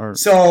 The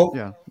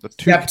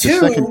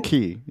second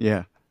key.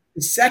 Yeah.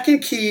 The second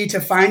key to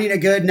finding a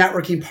good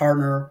networking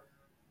partner,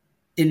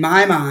 in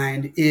my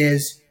mind,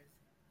 is,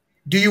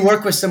 do you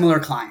work with similar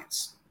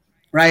clients,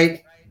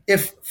 right?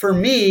 If for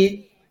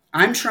me,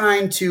 I'm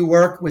trying to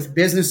work with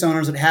business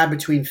owners that have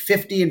between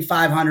 50 and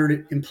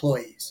 500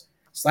 employees.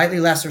 Slightly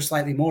less or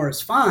slightly more is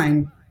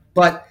fine.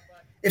 But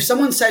if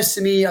someone says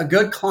to me, a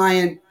good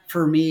client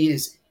for me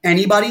is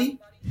anybody,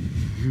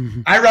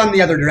 I run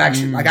the other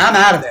direction. Like, I'm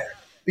out of there,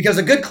 because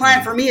a good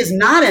client for me is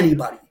not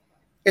anybody.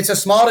 It's a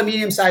small to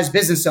medium-sized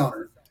business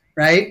owner,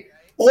 right?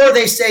 Or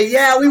they say,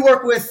 yeah, we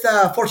work with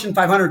Fortune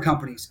 500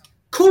 companies.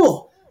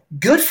 Cool.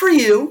 Good for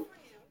you.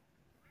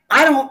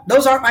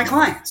 Those aren't my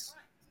clients.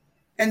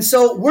 And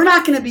so we're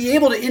not going to be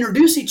able to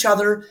introduce each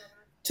other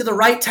to the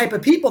right type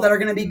of people that are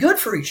going to be good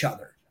for each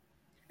other.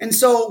 And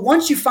so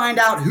once you find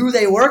out who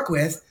they work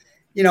with,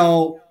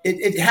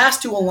 it has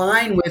to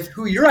align with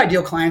who your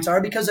ideal clients are,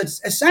 because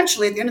it's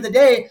essentially, at the end of the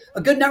day,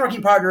 a good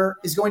networking partner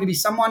is going to be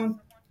someone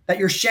that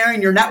you're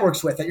sharing your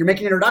networks with, that you're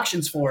making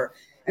introductions for.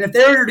 And if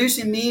they're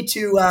introducing me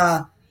to,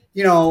 a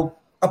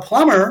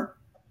plumber,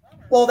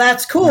 well,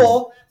 that's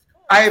cool.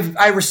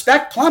 I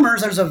respect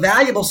plumbers. There's a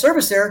valuable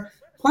service there.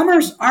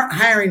 Plumbers aren't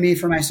hiring me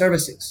for my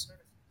services.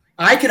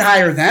 I could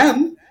hire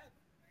them,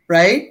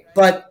 right?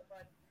 But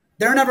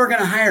they're never going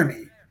to hire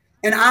me.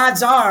 And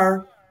odds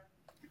are,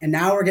 and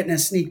now we're getting a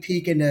sneak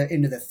peek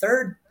into the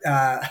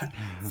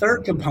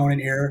third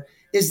component here,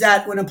 is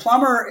that when a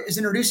plumber is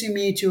introducing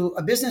me to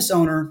a business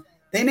owner,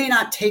 they may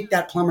not take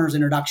that plumber's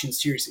introduction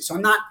seriously.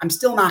 So I'm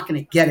still not going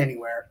to get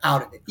anywhere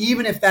out of it.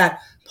 Even if that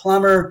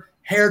plumber,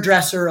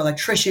 hairdresser,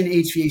 electrician,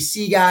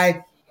 HVAC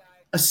guy,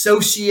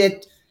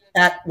 associate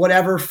at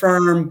whatever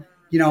firm,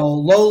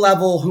 low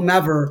level,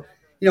 whomever,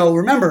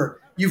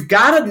 remember, you've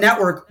got to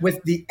network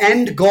with the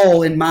end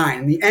goal in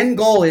mind. And the end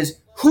goal is,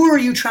 who are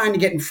you trying to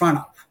get in front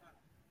of?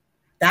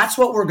 That's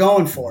what we're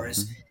going for,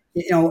 is,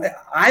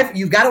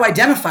 you've got to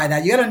identify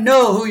that. You got to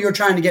know who you're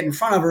trying to get in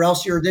front of, or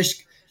else you're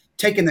just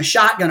taking the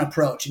shotgun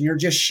approach and you're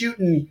just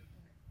shooting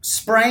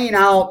spraying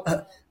out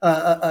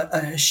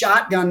a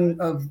shotgun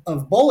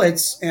of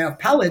bullets and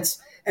pellets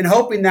and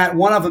hoping that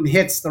one of them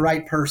hits the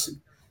right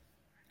person.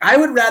 I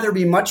would rather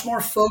be much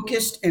more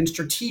focused and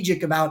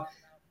strategic about,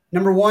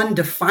 number one,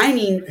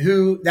 defining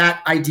who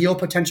that ideal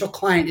potential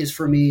client is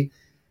for me,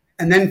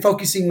 and then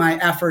focusing my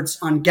efforts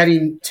on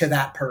getting to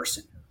that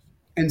person.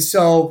 And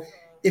so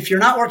if you're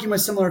not working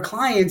with similar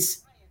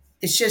clients,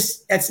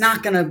 it's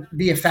not going to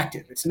be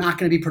effective. It's not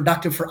going to be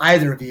productive for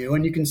either of you.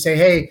 And you can say,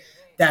 hey,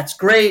 that's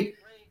great.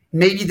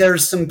 Maybe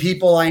there's some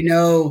people I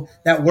know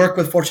that work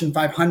with Fortune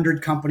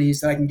 500 companies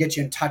that I can get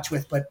you in touch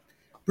with, but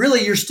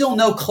really you're still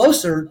no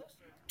closer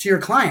to your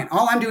client.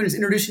 All I'm doing is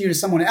introducing you to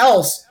someone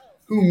else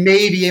who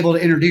may be able to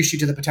introduce you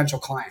to the potential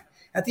client.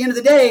 At the end of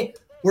the day,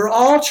 we're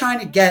all trying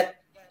to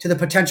get to the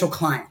potential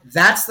client.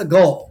 That's the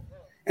goal.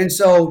 And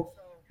so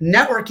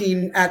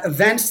networking at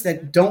events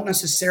that don't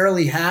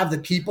necessarily have the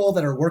people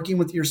that are working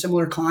with your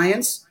similar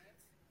clients,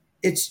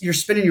 you're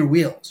spinning your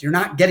wheels. You're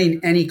not getting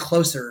any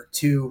closer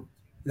to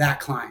that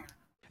client.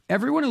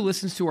 Everyone who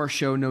listens to our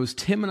show knows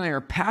Tim and I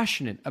are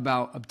passionate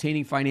about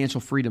obtaining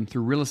financial freedom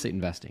through real estate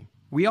investing.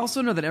 We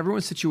also know that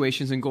everyone's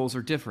situations and goals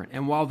are different,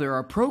 and while there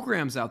are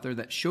programs out there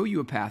that show you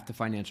a path to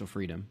financial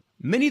freedom,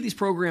 many of these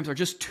programs are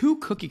just too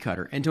cookie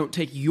cutter and don't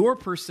take your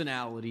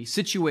personality,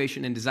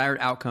 situation, and desired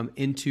outcome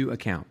into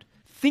account.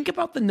 Think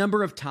about the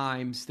number of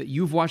times that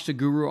you've watched a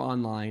guru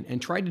online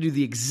and tried to do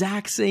the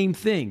exact same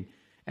thing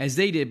as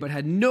they did, but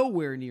had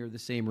nowhere near the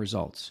same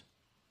results.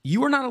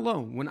 You are not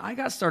alone. When I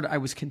got started, I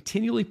was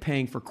continually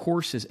paying for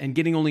courses and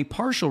getting only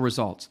partial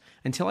results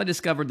until I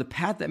discovered the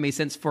path that made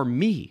sense for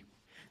me.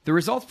 The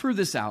results prove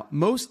this out.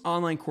 Most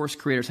online course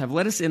creators have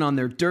let us in on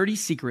their dirty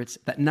secrets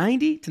that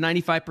 90 to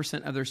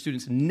 95% of their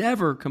students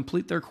never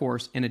complete their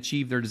course and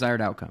achieve their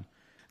desired outcome.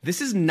 This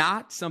is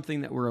not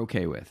something that we're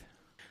okay with.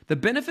 The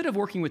benefit of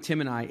working with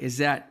Tim and I is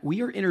that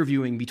we are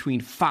interviewing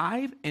between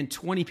 5 and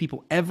 20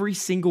 people every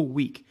single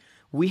week.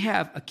 We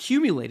have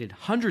accumulated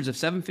hundreds of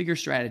seven-figure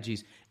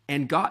strategies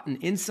and gotten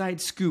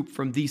inside scoop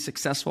from these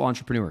successful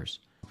entrepreneurs.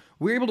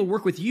 We're able to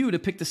work with you to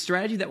pick the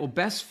strategy that will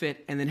best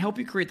fit and then help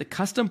you create the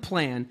custom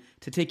plan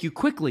to take you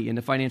quickly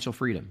into financial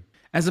freedom.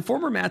 As a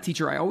former math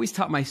teacher, I always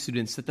taught my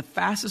students that the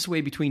fastest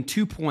way between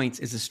 2 points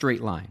is a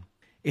straight line.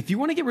 If you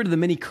want to get rid of the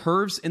many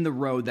curves in the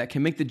road that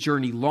can make the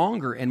journey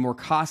longer and more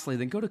costly,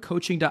 then go to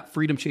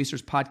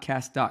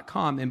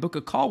coaching.freedomchaserspodcast.com and book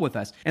a call with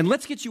us, and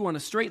let's get you on a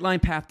straight line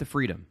path to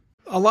freedom.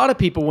 A lot of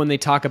people, when they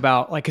talk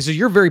about, like, so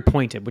you're very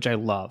pointed, which I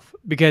love,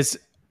 because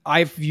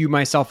I view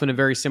myself in a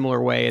very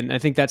similar way, and I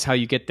think that's how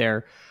you get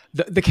there.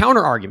 The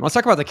counter argument. Let's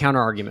talk about the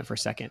counter argument for a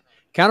second.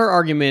 Counter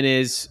argument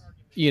is,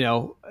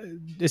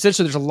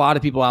 essentially there's a lot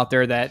of people out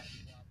there that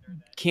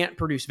can't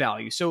produce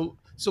value. So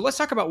let's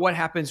talk about what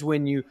happens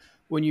when you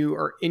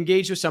are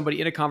engaged with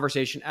somebody in a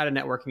conversation at a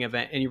networking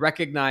event and you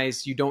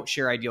recognize you don't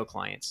share ideal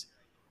clients.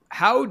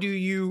 How do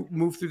you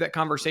move through that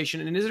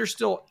conversation? And is there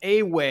still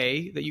a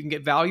way that you can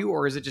get value,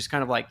 or is it just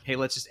kind of like, hey,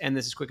 let's just end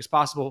this as quick as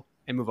possible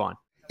and move on?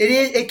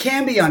 It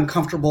can be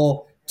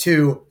uncomfortable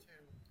to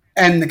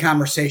end the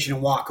conversation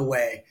and walk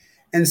away.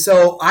 And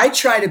so I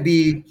try to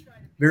be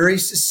very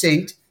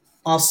succinct.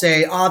 I'll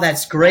say, oh,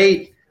 that's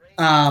great.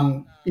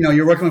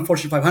 You're working with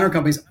Fortune 500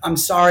 companies. I'm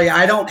sorry,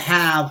 I don't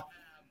have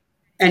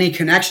any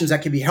connections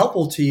that can be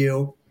helpful to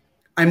you.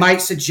 I might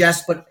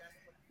suggest, but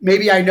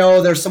maybe I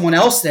know there's someone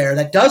else there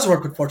that does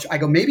work with Fortune. I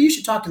go, maybe you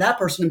should talk to that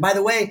person. And by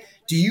the way,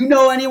 do you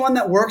know anyone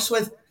that works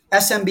with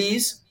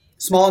SMBs,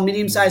 small and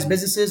medium-sized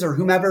businesses, or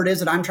whomever it is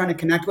that I'm trying to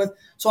connect with?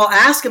 So I'll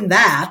ask them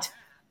that.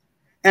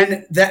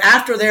 And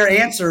after their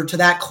answer to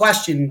that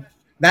question,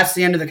 that's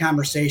the end of the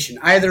conversation.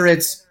 Either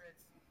it's,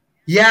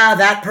 yeah,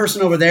 that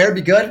person over there would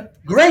be good.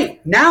 Great.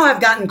 Now I've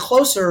gotten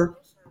closer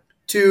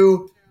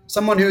to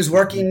someone who's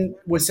working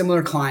with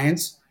similar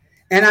clients,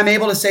 and I'm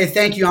able to say,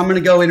 thank you, I'm going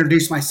to go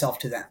introduce myself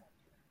to them.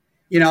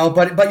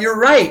 But you're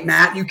right,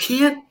 Matt. You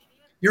can't,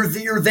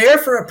 you're there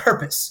for a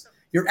purpose.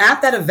 You're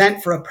at that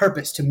event for a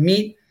purpose, to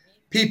meet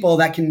people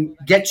that can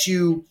get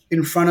you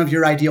in front of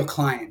your ideal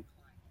client.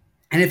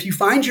 And if you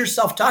find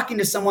yourself talking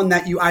to someone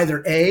that you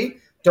either A,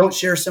 don't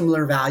share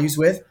similar values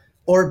with,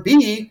 or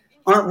B,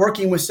 aren't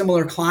working with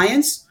similar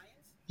clients,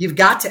 you've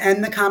got to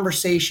end the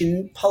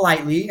conversation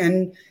politely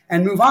and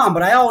move on.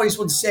 But I always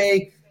would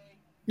say,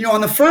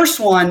 on the first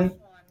one,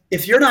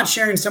 if you're not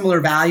sharing similar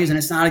values and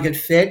it's not a good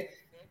fit,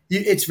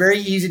 it's very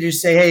easy to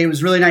just say, hey, it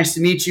was really nice to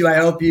meet you. I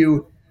hope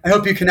you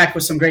connect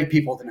with some great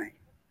people tonight,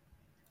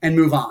 and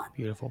move on.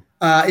 Beautiful.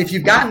 If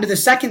you've gotten to the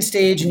second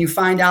stage and you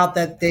find out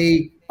that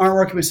they aren't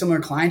working with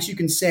similar clients, you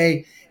can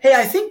say, hey,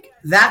 I think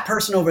that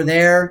person over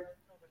there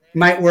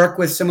might work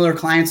with similar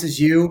clients as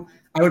you.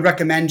 I would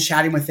recommend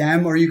chatting with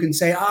them. Or you can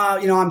say,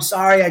 I'm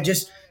sorry,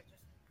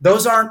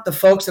 those aren't the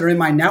folks that are in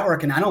my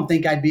network, and I don't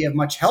think I'd be of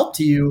much help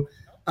to you.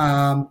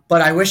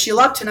 But I wish you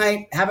luck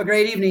tonight. Have a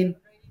great evening.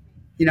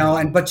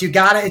 But you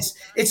gotta,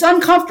 it's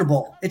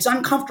uncomfortable. It's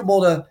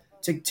uncomfortable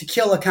to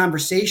kill a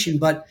conversation,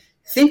 but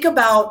think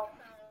about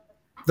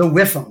the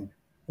WIFM.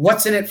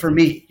 What's in it for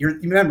me?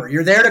 Remember,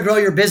 you're there to grow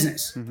your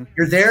business. Mm-hmm.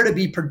 You're there to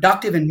be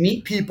productive and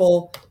meet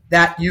people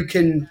that you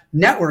can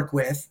network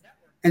with.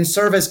 and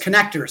serve as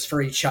connectors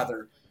for each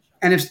other.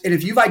 And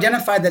if you've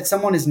identified that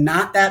someone is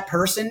not that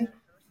person,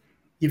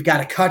 you've got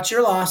to cut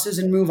your losses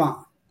and move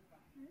on.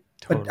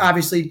 Totally. But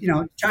obviously,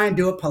 try and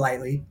do it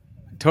politely.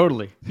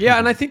 Totally. Yeah.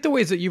 And I think the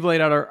ways that you've laid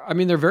out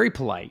they're very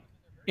polite.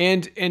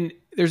 And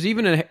there's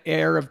even an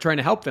air of trying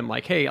to help them.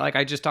 Like, hey,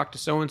 I just talked to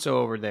so-and-so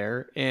over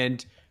there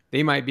and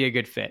they might be a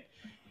good fit.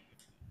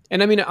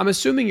 And I'm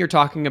assuming you're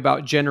talking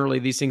about generally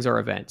these things are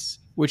events,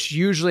 which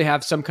usually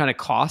have some kind of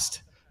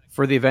cost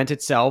for the event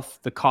itself,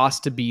 the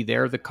cost to be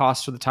there, the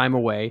cost for the time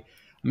away.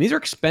 These are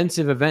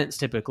expensive events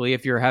typically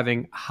if you're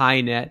having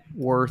high net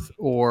worth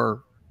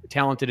or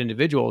talented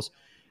individuals.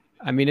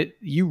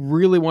 You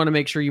really want to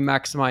make sure you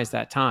maximize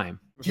that time.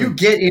 If you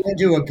get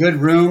into a good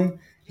room,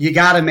 you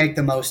got to make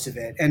the most of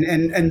it.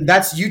 And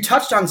that's, you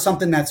touched on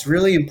something that's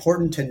really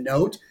important to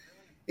note,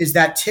 is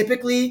that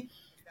typically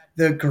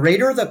the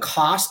greater the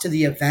cost to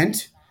the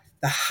event,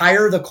 the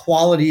higher the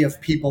quality of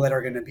people that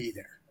are going to be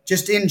there,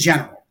 just in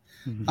general.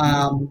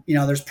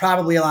 Mm-hmm. There's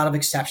probably a lot of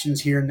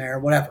exceptions here and there,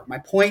 whatever. My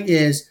point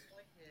is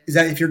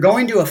that if you're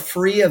going to a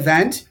free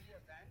event,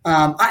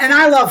 and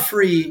I love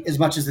free as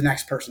much as the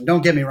next person,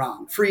 don't get me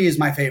wrong. Free is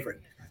my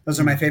favorite. Those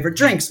are my favorite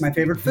drinks, my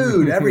favorite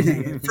food,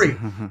 everything. Free.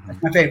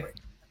 That's my favorite.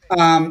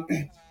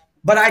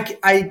 But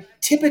I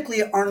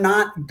typically are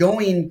not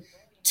going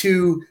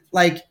to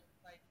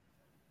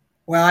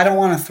I don't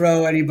want to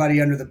throw anybody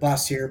under the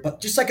bus here,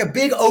 but just like a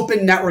big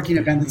open networking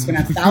event that's going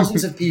to have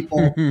thousands of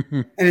people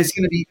and it's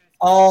going to be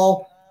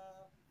all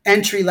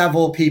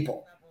entry-level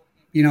people,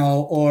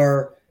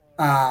 or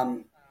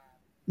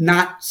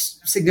not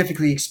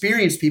significantly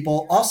experienced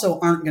people also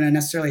aren't going to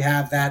necessarily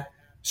have that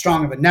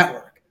strong of a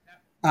network.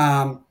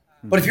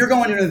 But if you're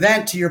going to an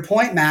event, to your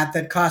point, Matt,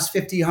 that costs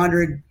 $50,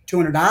 $100,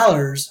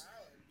 $200,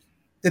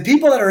 the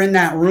people that are in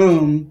that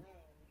room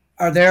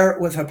are there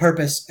with a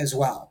purpose as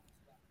well.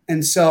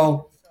 And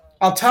so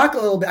I'll talk a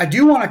little bit. I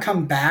do want to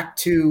come back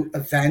to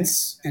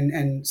events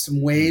and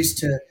some ways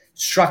to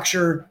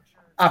structure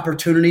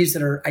opportunities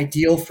that are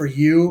ideal for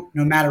you,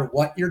 no matter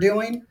what you're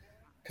doing,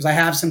 because I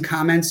have some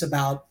comments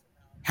about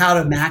how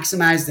to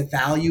maximize the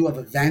value of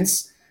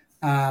events.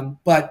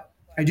 But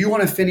I do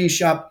want to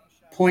finish up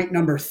point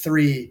number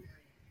 3.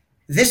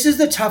 This is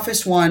the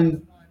toughest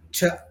one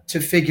to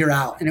figure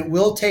out, and it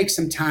will take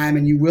some time,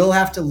 and you will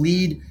have to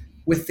lead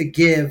with the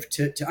give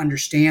to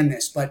understand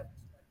this. But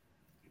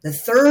the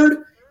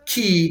third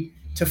key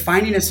to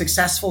finding a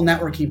successful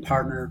networking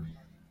partner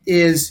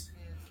is,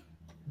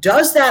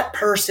 does that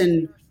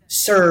person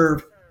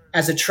serve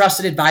as a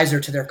trusted advisor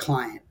to their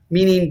client?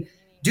 Meaning,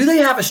 do they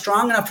have a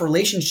strong enough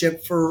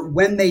relationship for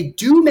when they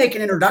do make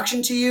an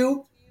introduction to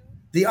you,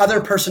 the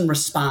other person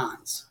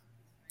responds,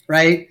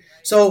 right?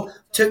 So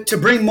to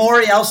bring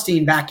Maury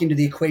Elstein back into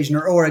the equation,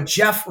 or a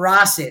Jeff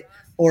Rossett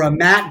or a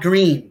Matt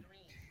Green,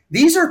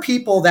 these are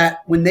people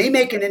that when they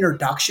make an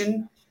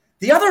introduction,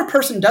 the other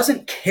person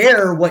doesn't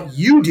care what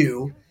you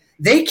do.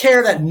 They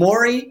care that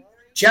Maury,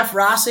 Jeff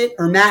Rossett,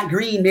 or Matt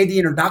Green made the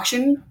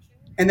introduction,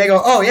 and they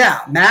go, oh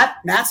yeah,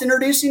 Matt's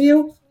introducing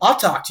you? I'll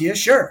talk to you,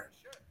 sure.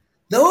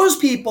 Those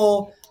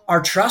people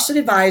are trusted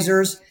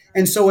advisors,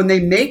 and so when they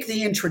make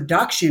the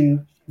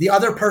introduction, the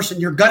other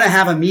person, you're going to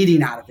have a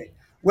meeting out of it.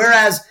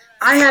 Whereas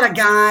I had a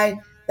guy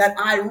that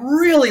I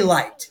really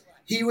liked.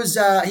 He was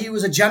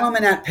a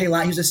gentleman at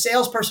Paylocity. He was a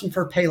salesperson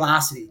for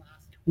Paylocity.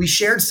 We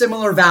shared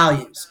similar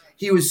values.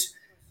 He was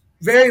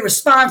very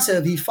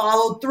responsive. He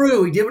followed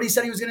through. He did what he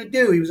said he was going to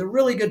do. He was a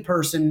really good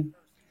person.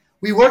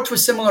 We worked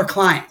with similar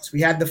clients.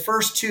 We had the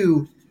first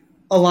 2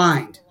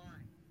 aligned.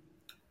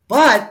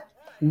 But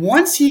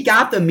once he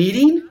got the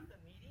meeting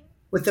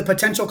with the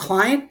potential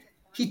client,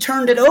 he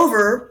turned it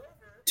over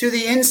to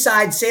the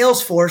inside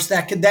sales force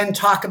that could then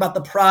talk about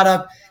the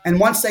product. And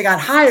once they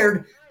got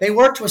hired, they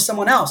worked with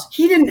someone else.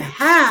 He didn't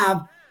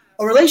have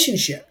a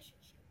relationship.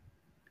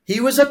 He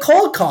was a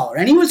cold caller,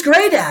 and he was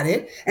great at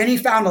it, and he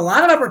found a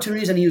lot of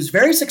opportunities, and he was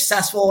very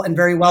successful and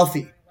very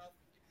wealthy.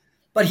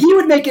 But he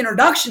would make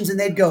introductions, and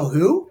they'd go,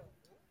 who?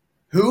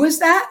 Who is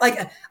that?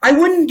 I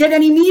wouldn't get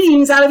any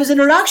meetings out of his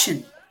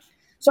introduction.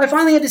 So I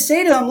finally had to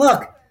say to him,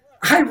 look,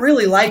 I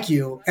really like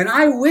you, and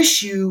I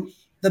wish you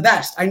the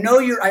best. I know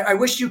I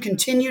wish you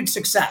continued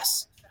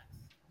success.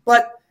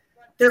 But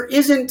there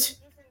isn't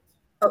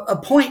a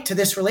point to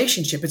this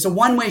relationship. It's a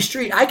one-way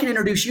street. I can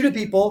introduce you to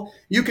people.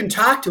 You can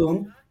talk to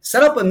them,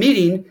 set up a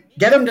meeting,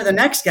 get them to the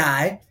next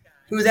guy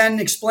who then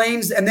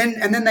explains, and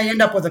then they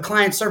end up with a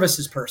client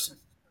services person.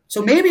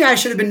 So maybe I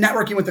should have been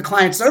networking with the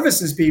client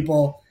services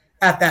people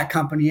at that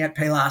company at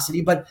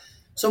Paylocity. But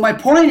so my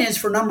point is,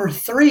 for number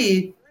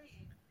 3,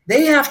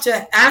 they have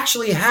to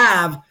actually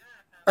have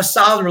a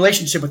solid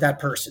relationship with that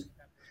person.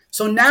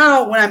 So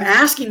now when I'm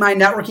asking my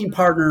networking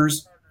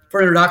partners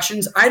for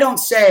introductions, I don't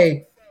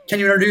say, can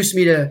you introduce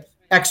me to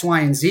X, Y,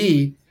 and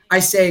Z? I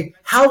say,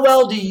 how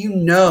well do you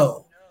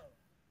know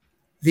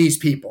these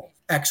people,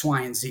 X,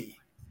 Y, and Z?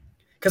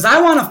 Because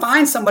I want to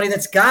find somebody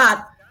that's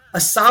got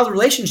a solid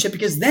relationship,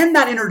 because then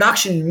that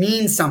introduction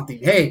means something.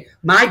 Hey,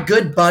 my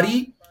good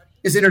buddy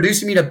is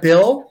introducing me to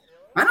Bill.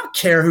 I don't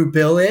care who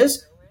Bill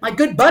is. My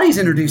good buddy's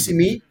introducing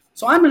me,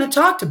 so I'm going to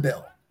talk to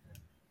Bill.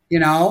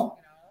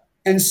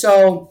 And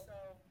so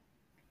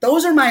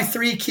those are my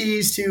 3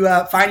 keys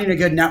to finding a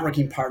good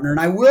networking partner.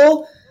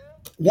 And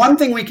one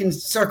thing we can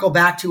circle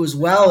back to as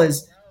well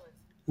is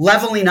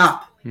leveling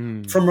up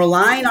from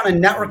relying on a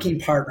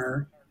networking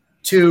partner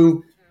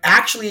to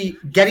actually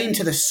getting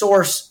to the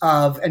source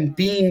of and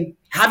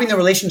having the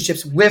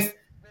relationships with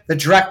the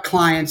direct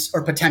clients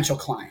or potential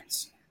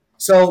clients.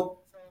 So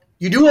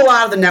you do a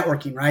lot of the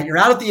networking, right? You're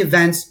out at the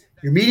events,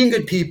 you're meeting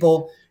good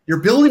people,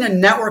 you're building a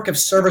network of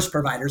service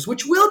providers,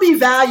 which will be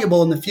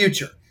valuable in the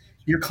future.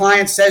 Your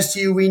client says to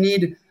you, we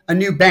need a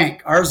new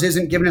bank. Ours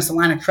isn't giving us the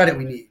line of credit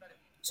we need.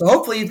 So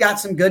hopefully you've got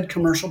some good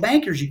commercial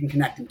bankers you can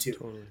connect them to.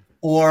 Totally.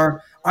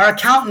 Or our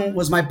accountant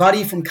was my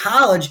buddy from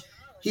college.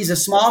 He's a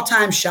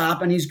small-time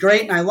shop, and he's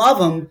great, and I love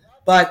him,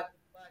 but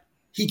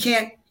he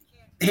can't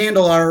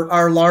handle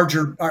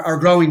our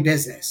growing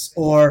business.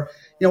 Or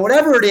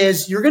whatever it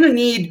is, you're going to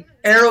need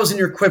arrows in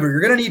your quiver. You're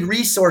going to need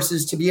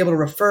resources to be able to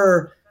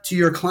refer to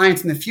your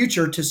clients in the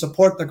future to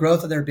support the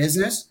growth of their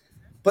business.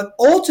 But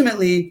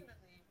ultimately,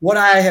 what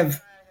I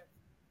have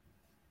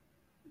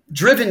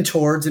driven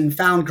towards and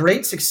found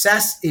great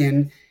success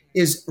in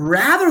is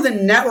rather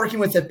than networking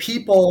with the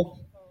people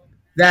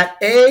that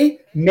A,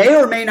 may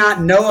or may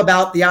not know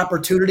about the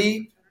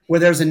opportunity where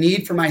there's a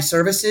need for my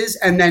services,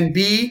 and then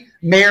B,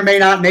 may or may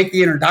not make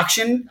the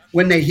introduction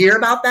when they hear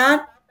about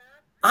that,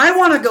 I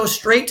want to go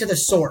straight to the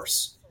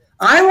source.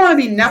 I want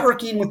to be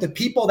networking with the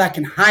people that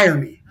can hire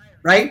me,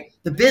 right?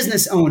 The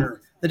business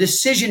owner, the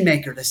decision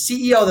maker, the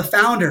CEO, the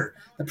founder,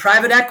 the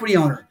private equity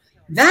owner.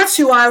 That's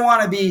who I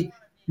want to be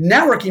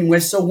networking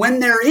with. So when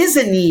there is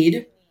a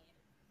need,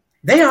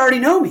 they already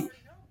know me.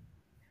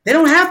 They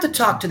don't have to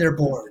talk to their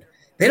board.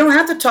 They don't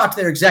have to talk to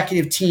their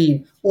executive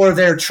team or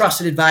their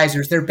trusted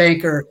advisors, their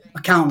banker,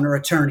 accountant, or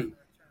attorney.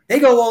 They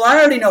go, well, I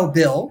already know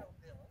Bill.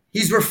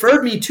 He's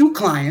referred me to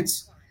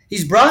clients.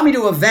 He's brought me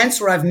to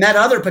events where I've met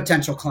other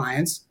potential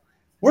clients.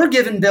 We're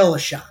giving Bill a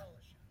shot.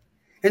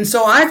 And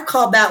so I've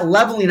called that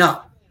leveling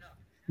up.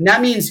 And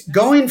that means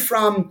going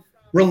from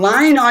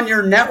relying on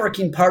your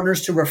networking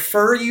partners to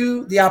refer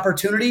you the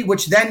opportunity,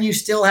 which then you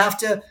still have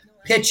to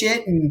pitch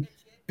it and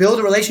build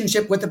a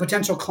relationship with the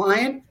potential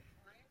client,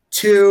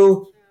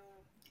 to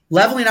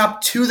leveling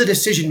up to the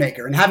decision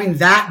maker and having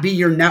that be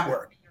your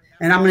network.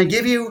 And I'm going to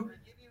give you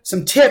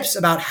some tips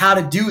about how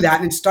to do that.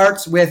 And it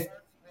starts with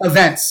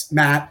events,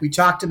 Matt. We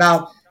talked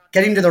about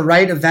getting to the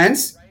right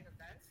events.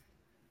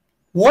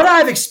 What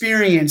I've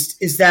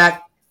experienced is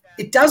that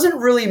it doesn't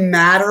really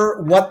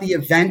matter what the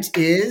event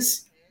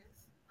is,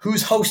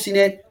 who's hosting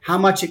it, how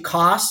much it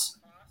costs,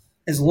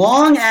 as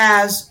long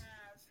as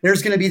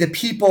there's going to be the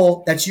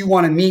people that you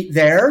want to meet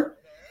there.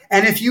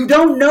 And if you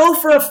don't know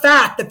for a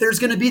fact that there's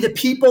going to be the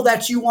people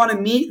that you want to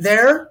meet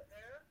there,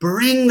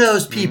 bring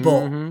those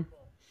people. Mm-hmm.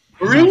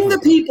 Bring the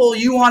people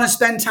you want to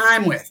spend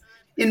time with.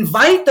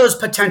 Invite those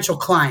potential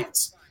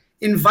clients.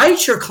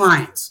 Invite your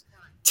clients.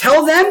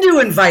 Tell them to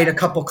invite a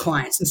couple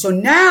clients. And so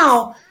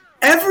now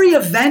every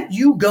event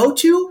you go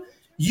to,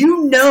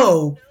 you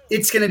know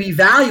it's going to be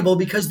valuable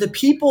because the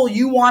people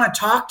you want to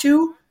talk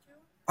to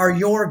are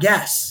your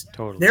guests.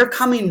 Totally. They're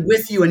coming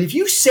with you. And if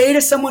you say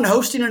to someone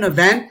hosting an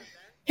event,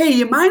 hey,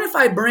 you mind if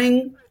I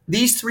bring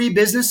these 3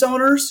 business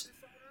owners?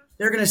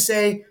 They're going to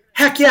say,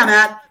 heck yeah,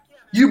 Matt,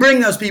 you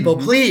bring those people,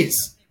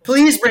 please.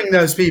 Please bring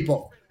those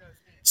people.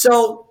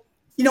 So,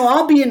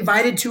 I'll be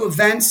invited to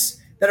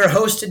events that are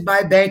hosted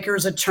by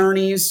bankers,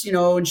 attorneys,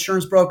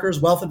 insurance brokers,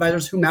 wealth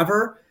advisors,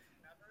 whomever.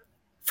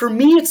 For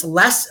me, it's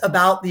less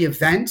about the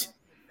event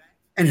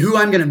and who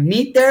I'm going to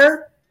meet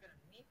there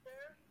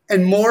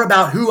and more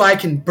about who I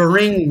can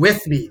bring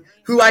with me,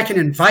 who I can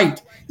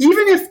invite.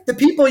 Even if the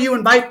people you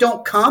invite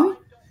don't come,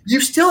 you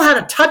still had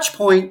a touch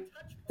point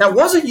that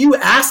wasn't you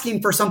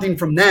asking for something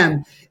from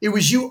them. It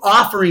was you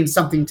offering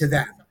something to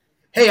them.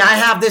 Hey, I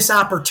have this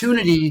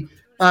opportunity.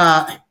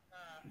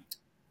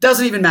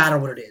 Doesn't even matter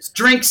what it is.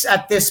 Drinks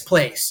at this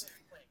place,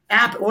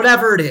 app,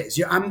 whatever it is.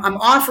 I'm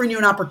offering you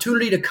an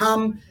opportunity to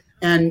come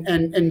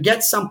and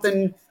get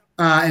something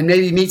and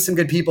maybe meet some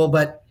good people.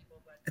 But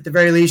at the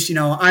very least,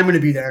 I'm going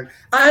to be there.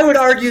 I would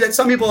argue that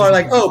some people are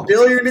like, oh,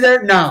 Bill, you're going to be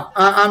there? No,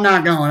 I'm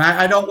not going.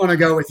 I don't want to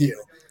go with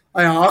you.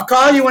 I'll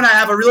call you when I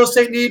have a real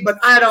estate need, but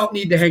I don't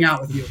need to hang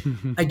out with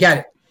you. I get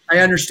it. I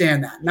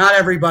understand that. Not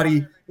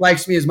everybody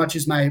likes me as much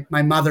as my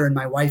mother and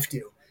my wife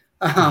do.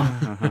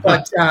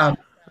 But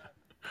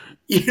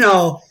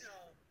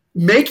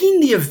making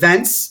the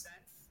events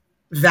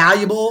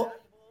valuable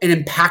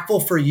and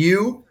impactful for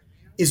you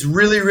is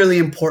really, really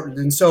important.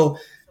 And so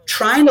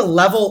trying to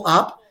level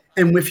up,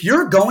 and if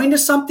you're going to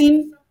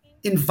something,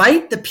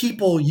 invite the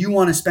people you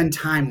want to spend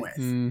time with.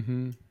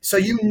 Mm-hmm. So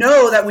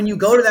that when you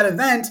go to that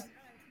event,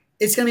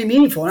 it's going to be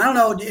meaningful. And I don't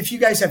know if you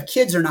guys have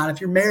kids or not. If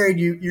you're married,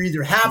 you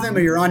either have them or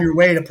you're on your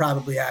way to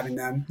probably having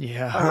them.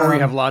 Yeah, or we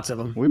have lots of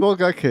them. We both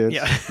got kids.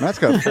 Yeah. Matt's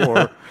got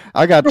 4.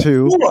 I got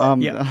 2.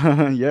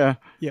 Yeah.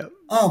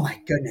 Oh, my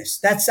goodness.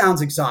 That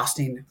sounds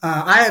exhausting.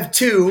 I have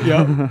 2,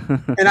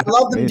 and I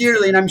love them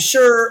dearly. And I'm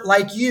sure,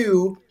 like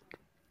you,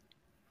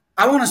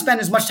 I want to spend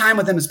as much time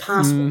with them as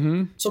possible.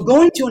 Mm-hmm. So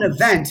going to an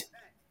event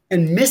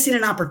and missing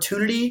an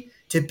opportunity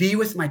to be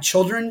with my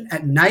children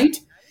at night,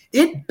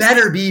 it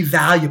better be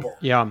valuable.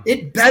 Yeah.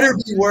 It better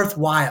be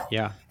worthwhile.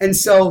 Yeah. And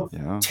so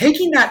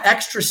taking that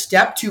extra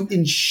step to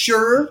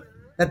ensure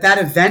that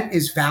event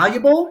is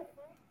valuable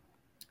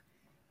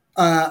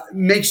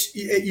makes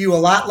you a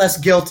lot less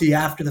guilty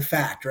after the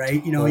fact,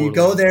 right? You know, you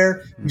go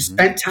there, you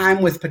spent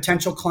time with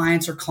potential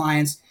clients or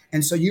clients,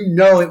 and so you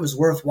know it was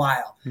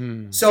worthwhile.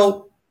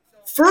 So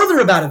further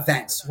about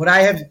events, what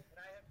I have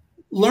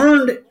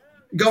learned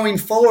going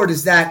forward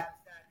is that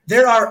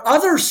there are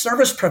other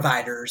service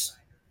providers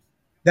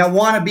that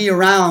want to be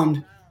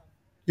around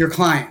your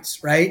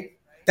clients, right?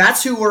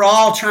 That's who we're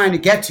all trying to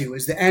get to,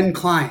 is the end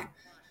client.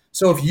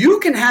 So if you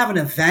can have an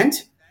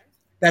event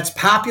that's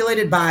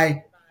populated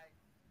by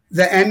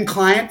the end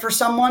client for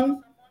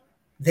someone,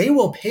 they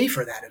will pay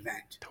for that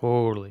event.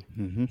 Totally.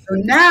 So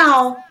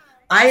now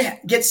I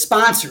get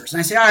sponsors and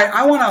I say, all right,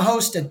 I want to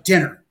host a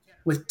dinner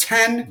with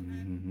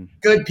 10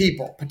 good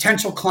people,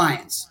 potential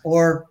clients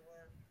or,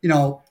 you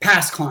know,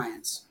 past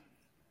clients.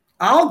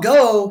 I'll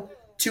go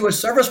to a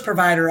service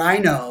provider I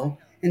know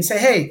and say,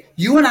 hey,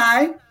 you and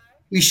I,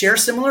 we share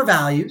similar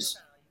values.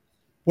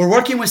 We're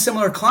working with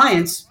similar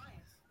clients.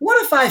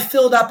 What if I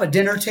filled up a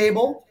dinner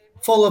table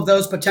full of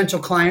those potential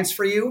clients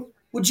for you?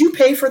 Would you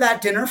pay for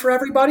that dinner for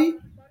everybody?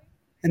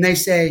 And they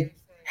say,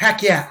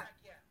 heck yeah.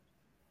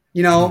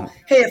 You know,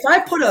 hey, if I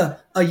put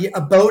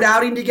a boat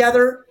outing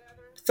together,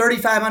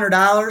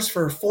 $3,500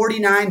 for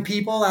 49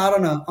 people out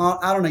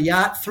on a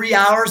yacht, 3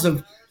 hours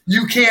of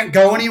you can't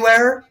go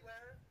anywhere,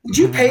 would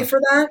you pay for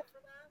that?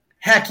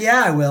 Heck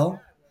yeah, I will.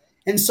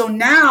 And so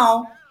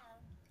now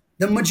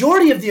the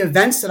majority of the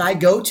events that I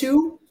go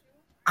to,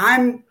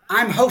 I'm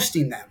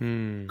hosting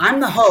them. I'm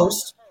the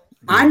host.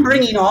 I'm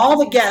bringing all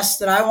the guests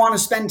that I want to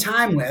spend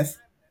time with,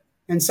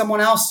 and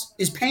someone else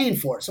is paying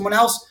for it. Someone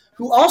else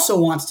who also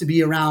wants to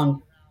be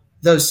around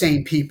those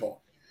same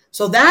people.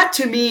 So that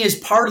to me is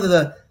part of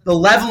the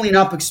leveling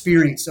up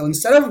experience. So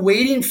instead of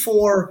waiting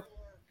for,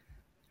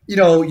 you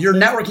know, your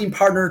networking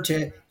partner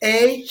to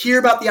A, hear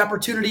about the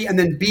opportunity, and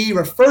then B,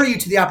 refer you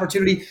to the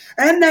opportunity,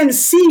 and then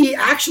C,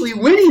 actually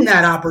winning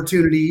that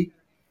opportunity,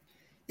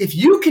 if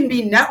you can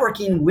be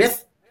networking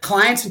with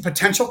clients and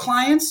potential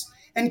clients,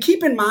 and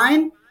keep in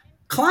mind,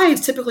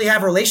 clients typically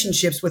have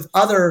relationships with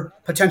other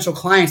potential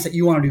clients that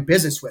you want to do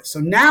business with. So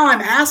now I'm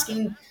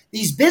asking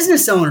these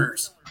business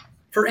owners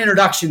for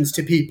introductions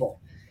to people.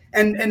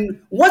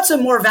 And what's a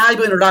more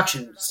valuable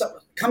introduction? So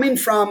coming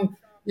from,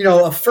 you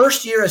know, a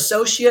first-year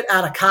associate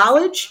out of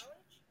college,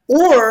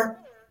 or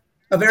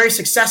a very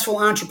successful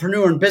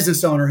entrepreneur and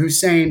business owner who's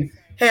saying,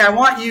 hey, I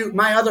want you,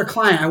 my other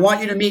client, I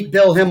want you to meet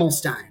Bill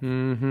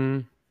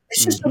Himmelstein.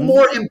 It's just a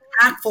more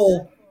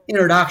impactful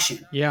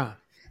introduction. Yeah.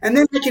 And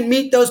then I can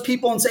meet those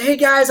people and say, hey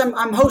guys,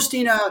 I'm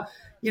hosting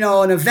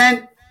an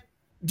event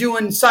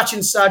doing such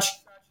and such.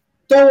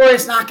 Don't worry,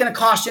 it's not going to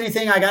cost you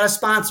anything. I got a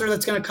sponsor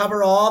that's going to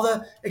cover all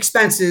the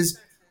expenses.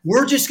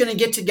 We're just going to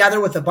get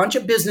together with a bunch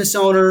of business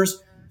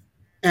owners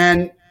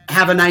and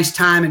have a nice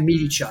time and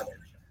meet each other.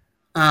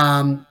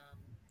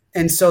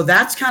 And so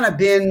that's kind of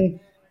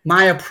been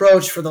my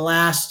approach for the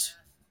last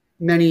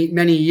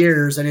many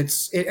years, and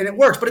it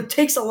works, but it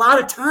takes a lot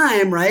of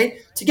time, right,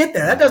 to get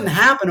there. That doesn't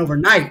happen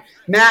overnight.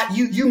 Matt,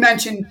 you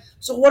mentioned,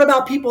 so what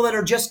about people that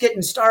are just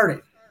getting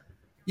started?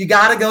 You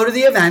got to go to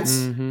the events.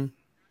 You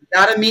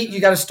got to meet. You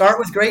got to start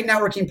with great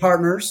networking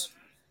partners,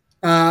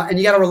 and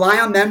you got to rely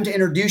on them to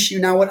introduce you.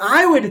 Now, what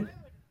I would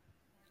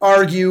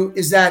argue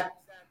is that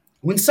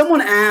when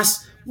someone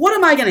asks, what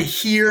am I going to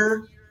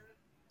hear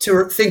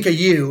to think of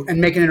you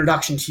and make an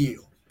introduction to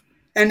you?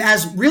 And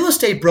as real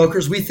estate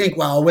brokers, we think,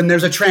 well, when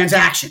there's a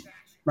transaction,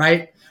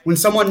 right? When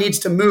someone needs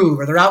to move,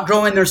 or they're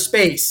outgrowing their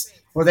space,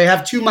 or they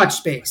have too much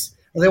space,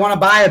 or they want to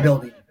buy a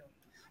building.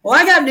 Well,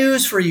 I got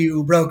news for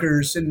you,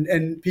 brokers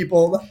and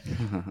people.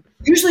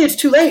 Usually it's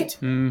too late.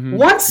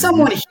 Once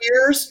someone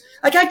hears,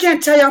 like I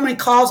can't tell you how many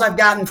calls I've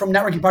gotten from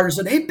networking partners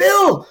that, hey,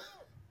 Bill,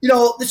 you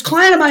know, this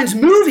client of mine's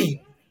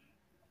moving.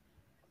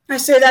 I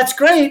say, that's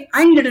great.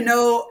 I needed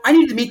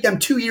to meet them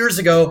 2 years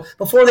ago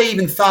before they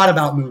even thought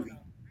about moving.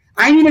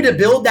 I needed to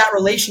build that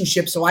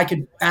relationship so I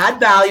could add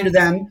value to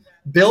them,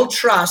 build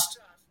trust,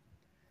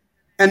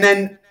 and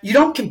then you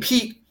don't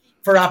compete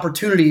for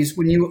opportunities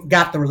when you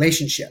got the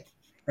relationship,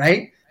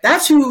 right?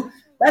 That's who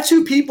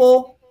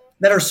people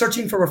that are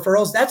searching for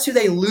referrals, that's who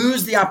they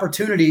lose the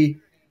opportunity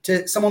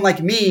to someone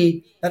like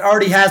me that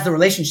already has the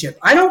relationship.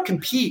 I don't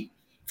compete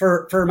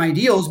for my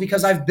deals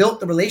because I've built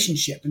the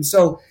relationship. And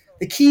so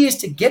the key is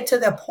to get to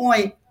the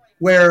point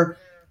where,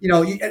 you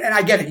know, and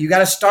I get it, you got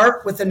to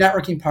start with the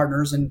networking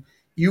partners, and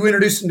you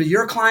introduce them to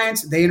your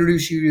clients, they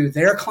introduce you to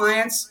their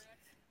clients,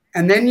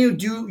 and then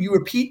you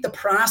repeat the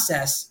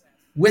process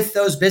with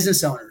those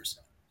business owners.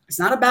 It's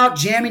not about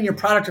jamming your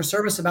product or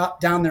service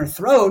down their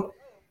throat.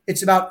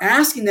 It's about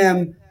asking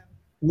them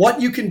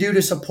what you can do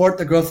to support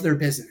the growth of their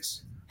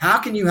business. How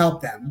can you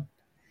help them?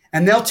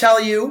 And they'll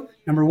tell you,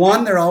 number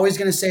one, they're always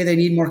going to say they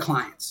need more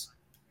clients.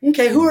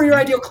 Okay, who are your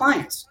ideal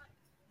clients?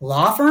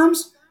 Law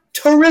firms?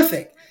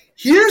 Terrific.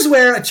 Here's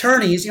where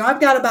attorneys,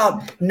 I've got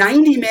about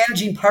 90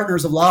 managing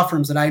partners of law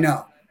firms that I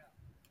know.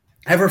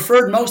 I've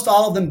referred most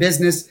all of them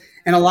business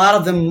and a lot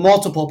of them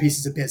multiple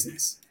pieces of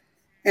business.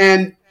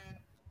 And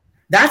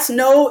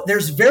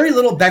there's very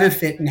little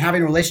benefit in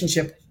having a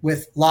relationship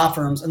with law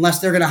firms unless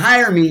they're going to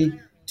hire me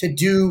to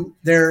do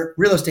their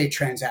real estate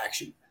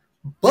transaction.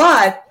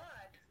 But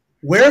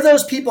where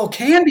those people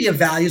can be of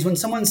value is when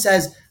someone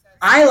says,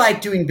 I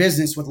like doing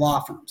business with law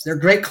firms. They're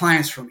great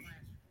clients for me.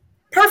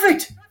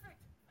 Perfect.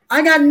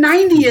 I got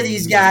 90 of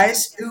these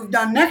guys who've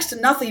done next to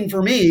nothing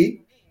for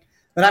me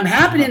that I'm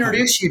happy to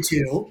introduce you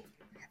to.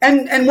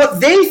 And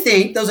what they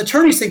think, those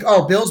attorneys think,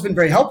 oh, Bill's been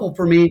very helpful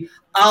for me.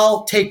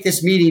 I'll take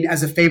this meeting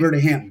as a favor to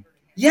him.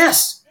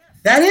 Yes,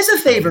 that is a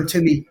favor to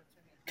me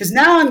because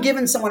now I'm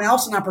giving someone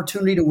else an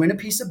opportunity to win a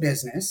piece of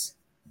business.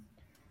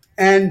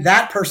 And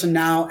that person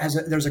now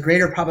there's a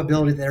greater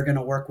probability that they're going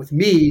to work with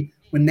me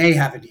when they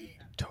have a need.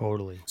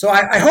 Totally. So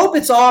I hope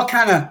it's all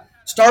kind of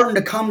starting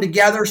to come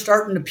together,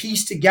 starting to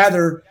piece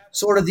together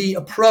sort of the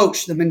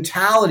approach, the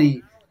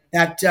mentality,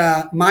 that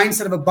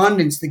mindset of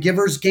abundance, the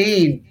giver's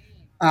gain,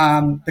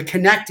 the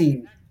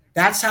connecting.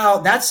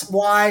 That's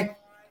why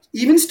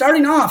even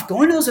starting off,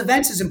 going to those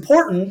events is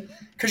important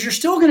because you're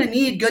still going to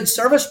need good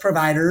service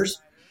providers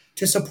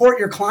to support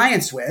your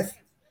clients with.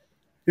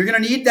 You're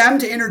going to need them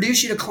to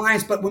introduce you to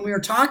clients. But when we were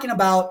talking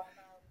about,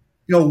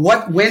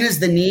 when is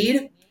the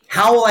need?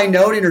 How will I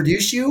know to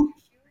introduce you?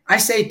 I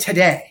say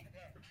today,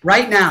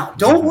 right now.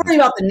 Don't worry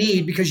about the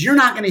need because you're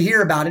not going to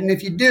hear about it. And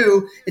if you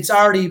do, it's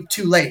already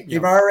too late.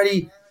 They've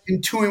already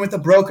been touring with a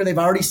broker. They've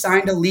already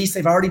signed a lease.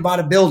 They've already bought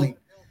a building.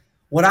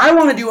 What I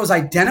want to do is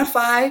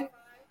identify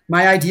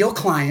my ideal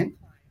client.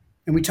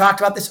 And we talked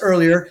about this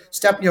earlier.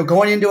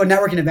 Going into a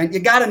networking event, you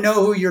got to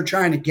know who you're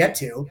trying to get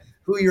to,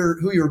 who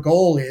your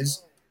goal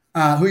is,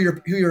 who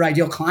your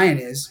ideal client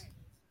is.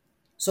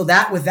 So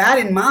that with that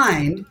in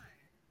mind,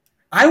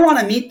 I want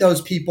to meet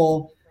those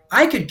people.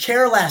 I could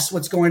care less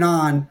what's going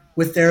on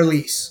with their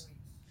lease.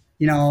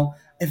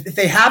 If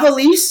they have a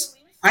lease,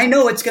 I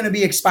know it's going to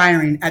be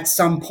expiring at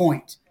some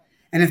point.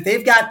 And if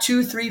they've got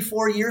 2, 3,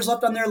 4 years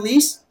left on their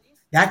lease,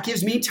 that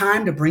gives me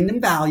time to bring them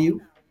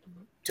value,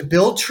 to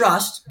build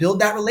trust, build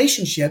that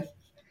relationship.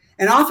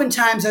 And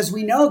oftentimes, as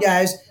we know,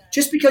 guys,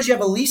 just because you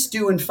have a lease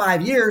due in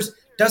 5 years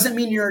doesn't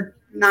mean you're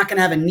not going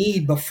to have a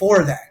need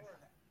before that.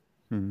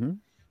 Mm-hmm.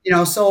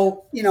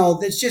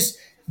 It's just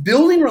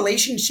building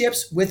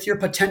relationships with your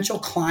potential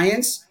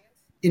clients,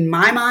 in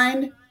my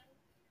mind,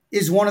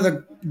 is one of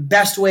the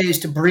best ways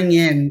to bring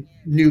in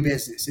new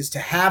business, is to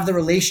have the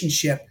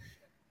relationship.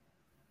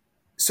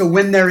 So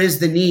when there is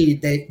the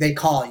need, they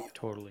call you.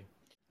 Totally.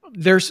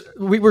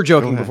 We were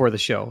joking before the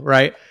show,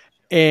 right?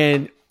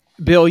 And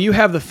Bill, you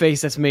have the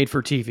face that's made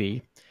for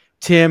TV.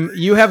 Tim,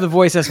 you have the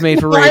voice that's made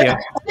for radio.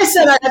 I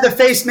said I had the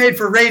face made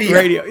for radio.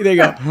 Radio, there you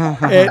go.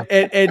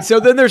 and so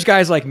then there's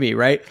guys like me,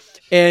 right?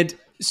 And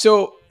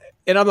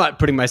I'm not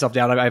putting myself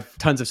down. I have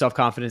tons of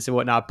self-confidence and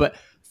whatnot. But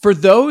for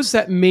those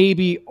that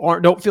maybe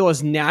don't feel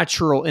as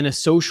natural in a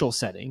social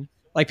setting,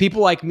 like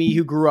people like me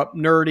who grew up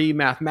nerdy,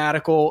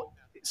 mathematical,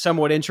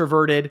 somewhat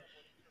introverted,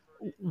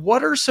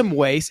 what are some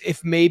ways,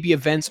 if maybe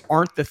events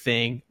aren't the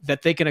thing,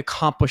 that they can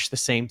accomplish the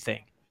same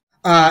thing?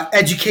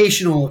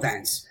 Educational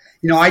events.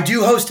 I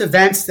do host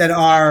events that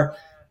are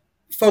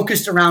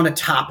focused around a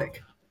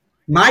topic.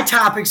 My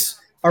topics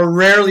are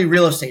rarely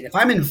real estate. If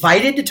I'm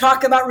invited to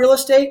talk about real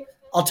estate,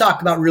 I'll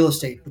talk about real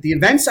estate. But the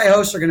events I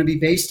host are going to be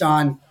based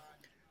on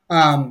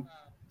how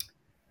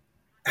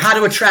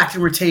to attract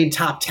and retain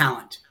top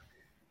talent,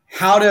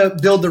 how to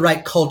build the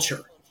right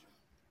culture,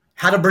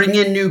 how to bring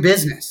in new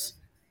business,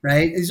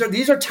 right?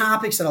 These are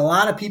topics that a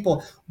lot of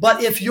people,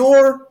 but if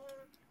you're,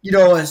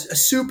 a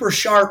super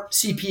sharp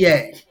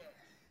CPA,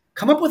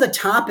 come up with a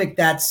topic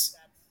that's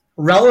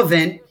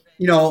relevant.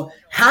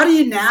 How do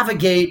you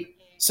navigate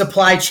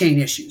supply chain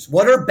issues?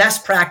 What are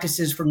best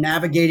practices for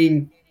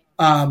navigating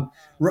a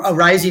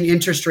rising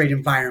interest rate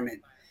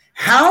environment?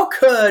 How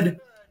could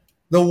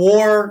the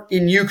war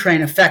in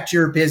Ukraine affect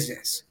your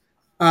business?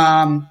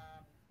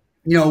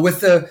 With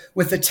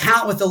the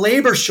talent, with the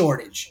labor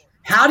shortage,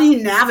 how do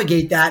you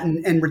navigate that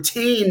and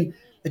retain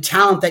the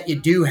talent that you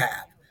do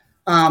have?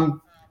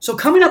 So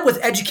coming up with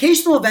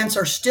educational events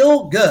are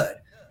still good.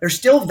 They're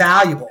still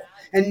valuable.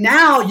 And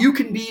now you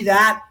can be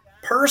that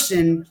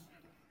person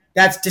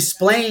that's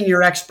displaying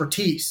your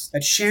expertise,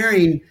 that's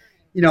sharing,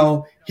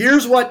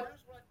 here's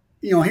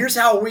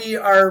how we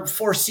are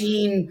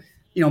foreseeing,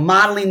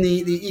 modeling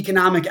the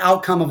economic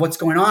outcome of what's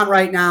going on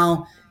right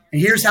now.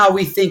 And here's how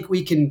we think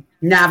we can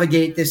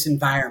navigate this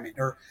environment,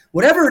 or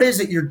whatever it is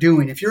that you're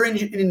doing. If you're in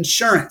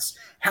insurance,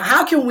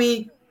 how can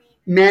we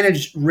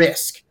manage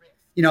risk?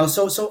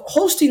 So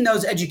hosting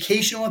those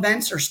educational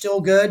events are still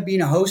good,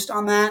 being a host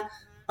on that.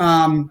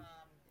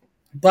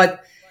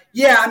 But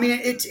yeah,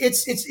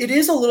 it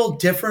is a little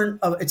different.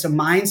 It's a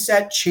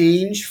mindset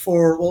change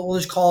for what we'll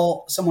just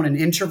call someone an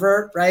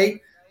introvert,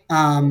 right?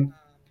 And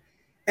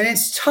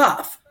it's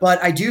tough,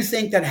 but I do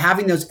think that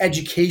having those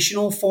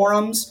educational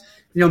forums,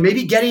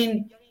 maybe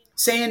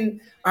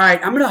saying, all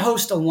right, I'm going to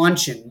host a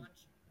luncheon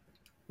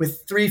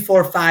with 3,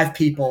 4, 5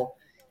 people,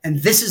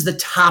 and this is the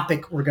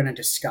topic we're going to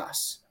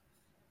discuss,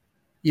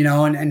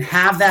 and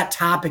have that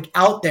topic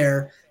out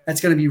there that's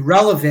going to be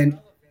relevant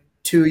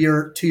to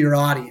your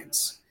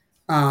audience.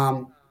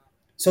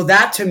 So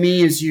that to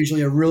me is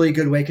usually a really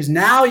good way, because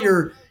now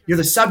you're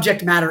the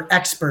subject matter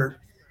expert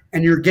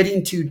and you're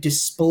getting to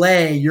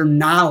display your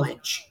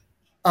knowledge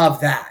of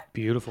that.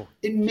 Beautiful.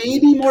 It may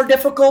be more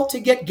difficult to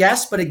get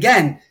guests, but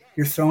again,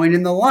 you're throwing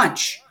in the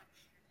lunch.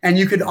 And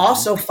you could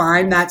also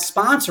find that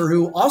sponsor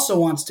who also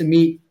wants to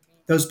meet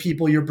those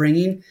people you're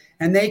bringing,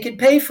 and they could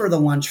pay for the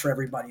lunch for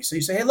everybody. So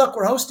you say, hey, look,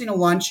 we're hosting a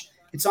lunch.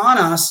 It's on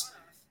us.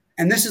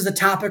 And this is the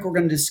topic we're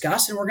going to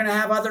discuss. And we're going to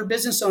have other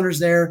business owners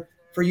there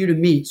for you to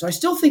meet. So I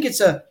still think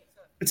it's a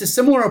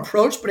similar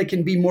approach, but it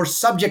can be more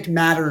subject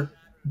matter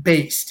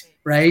based,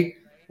 right?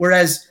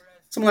 Whereas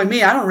someone like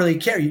me, I don't really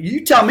care.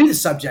 You tell me the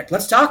subject.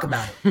 Let's talk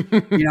about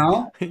it,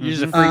 You're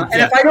just a freak.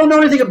 And if I don't know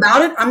anything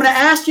about it, I'm going to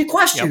ask you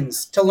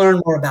questions to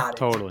learn more about it.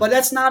 Totally. But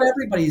that's not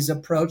everybody's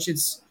approach.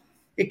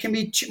 It can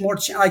be more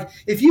like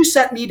if you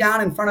set me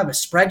down in front of a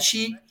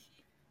spreadsheet,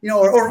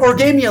 or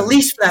gave me a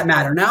lease for that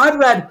matter. Now, I've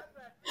read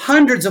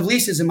hundreds of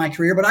leases in my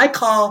career, but I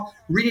call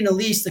reading a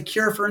lease the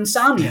cure for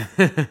insomnia.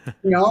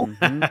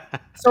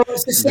 So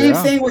it's the same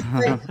thing with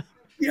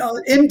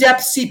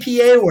in-depth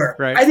CPA work.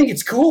 Right. I think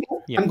it's cool.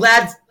 Yeah. I'm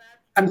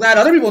glad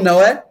other people know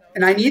it,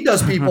 and I need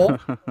those people.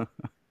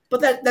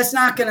 But that's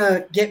not going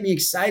to get me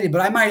excited.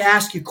 But I might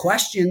ask you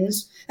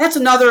questions. That's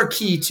another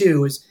key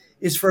too.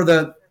 Is for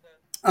the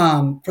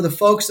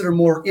folks that are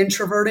more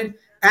introverted,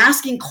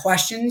 asking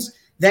questions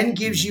then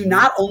gives you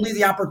not only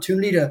the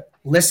opportunity to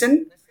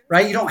listen,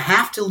 right? You don't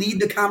have to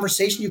lead the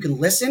conversation. You can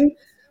listen,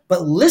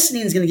 but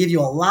listening is going to give you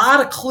a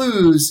lot of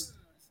clues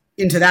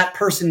into that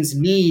person's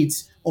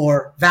needs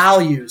or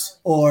values,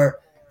 or,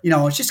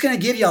 it's just going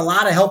to give you a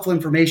lot of helpful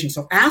information.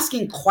 So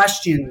asking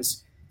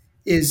questions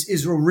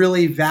is a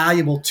really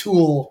valuable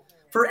tool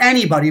for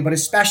anybody, but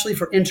especially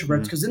for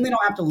introverts, because then they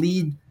don't have to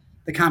lead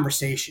the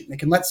conversation. They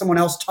can let someone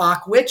else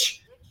talk,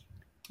 which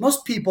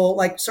most people,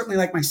 certainly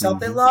like myself,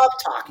 they love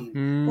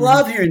talking,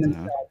 love hearing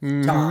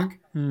themselves talk.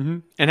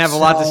 And have a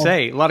lot to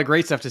say, a lot of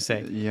great stuff to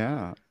say.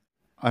 Yeah.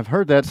 I've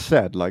heard that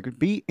said,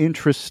 be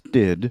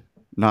interested,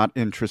 not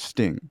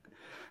interesting,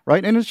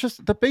 right? And it's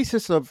just the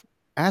basis of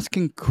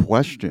asking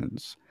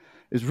questions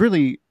is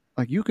really,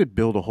 you could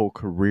build a whole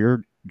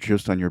career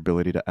just on your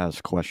ability to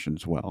ask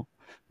questions well,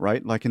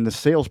 right? Like in the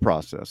sales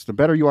process, the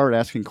better you are at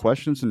asking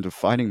questions and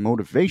defining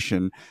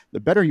motivation,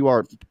 the better you are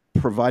at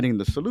providing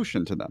the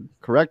solution to them,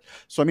 correct?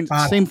 So,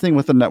 same thing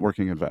with a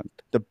networking event.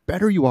 The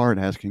better you are at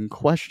asking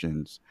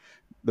questions,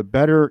 the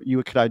better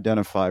you could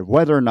identify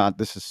whether or not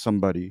this is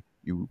somebody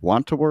you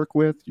want to work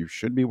with, you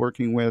should be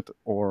working with,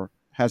 or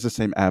has the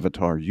same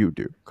avatar you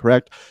do,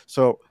 correct?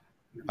 So,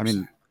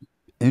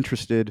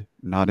 interested,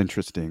 not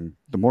interesting.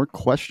 The more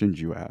questions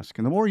you ask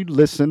and the more you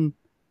listen,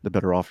 the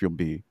better off you'll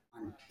be.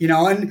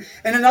 And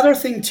another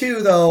thing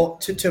too, though,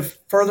 to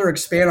further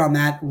expand on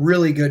that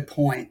really good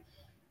point,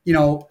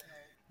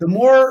 the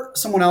more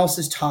someone else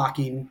is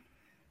talking,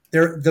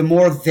 the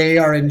more they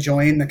are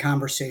enjoying the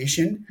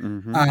conversation,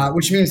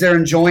 which means they're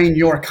enjoying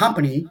your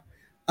company.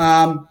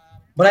 But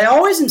I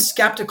always am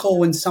skeptical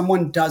when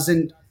someone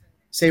doesn't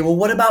say, well,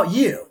 what about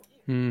you?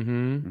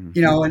 And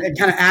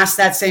kind of ask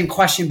that same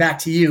question back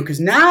to you. Because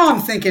now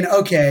I'm thinking,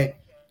 okay,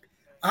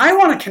 I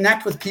want to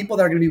connect with people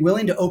that are going to be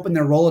willing to open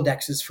their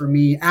Rolodexes for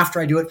me after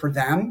I do it for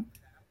them.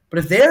 But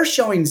if they're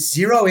showing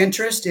zero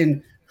interest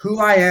in who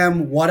I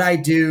am, what I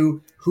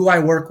do, who I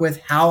work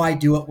with, how I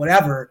do it,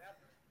 whatever,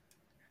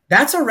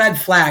 that's a red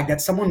flag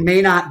that someone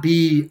may not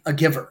be a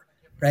giver,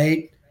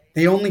 right?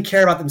 They only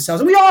care about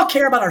themselves. And we all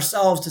care about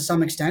ourselves to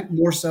some extent,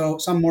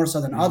 some more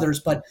so than others.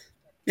 But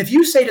if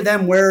you say to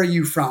them, where are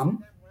you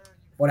from?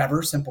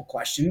 Whatever, simple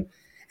question.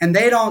 And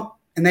they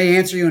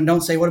answer you and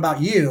don't say, what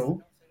about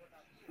you?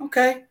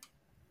 Okay.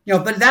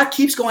 But that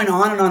keeps going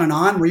on and on and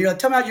on, where you're like,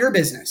 tell me about your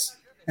business.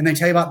 And they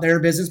tell you about their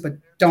business, but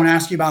don't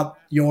ask you about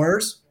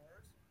yours.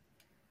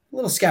 A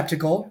little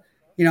skeptical.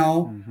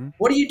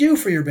 What do you do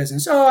for your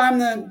business? Oh, I'm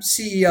the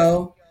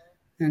CEO,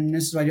 and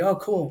this is what I do. Oh,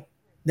 cool.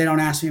 They don't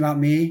ask me about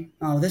me.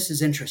 Oh, this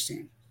is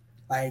interesting.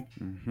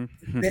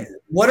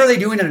 What are they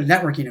doing at a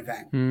networking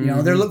event?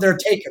 They're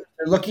takers.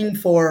 They're looking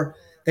for.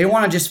 They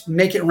want to just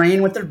make it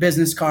rain with their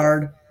business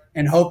card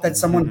and hope that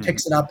someone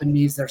picks it up and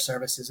needs their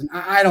services. And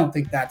I don't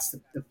think that's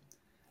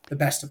the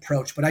best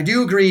approach. But I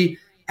do agree.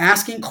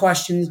 Asking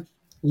questions,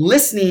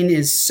 listening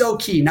is so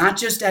key. Not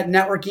just at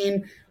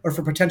networking or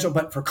for potential,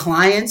 but for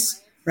clients.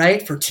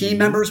 Right? For team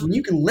members, when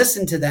you can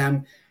listen to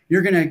them,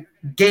 you're going to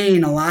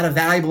gain a lot of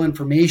valuable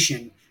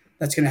information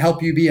that's going to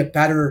help you be a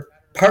better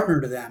partner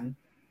to them.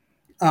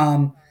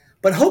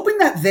 But hoping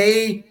that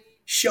they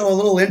show a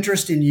little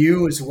interest in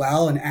you as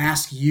well and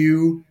ask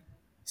you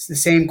the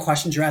same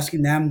questions you're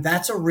asking them,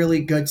 that's a really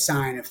good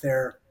sign if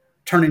they're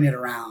turning it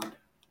around.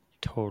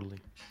 Totally.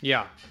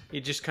 Yeah.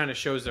 It just kind of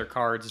shows their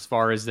cards as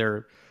far as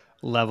their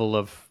level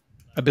of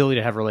ability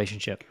to have a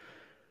relationship.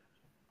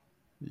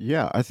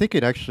 Yeah, I think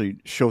it actually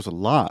shows a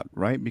lot,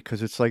 right?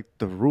 Because it's like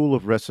the rule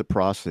of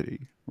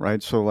reciprocity,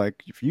 right? So,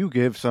 like, if you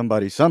give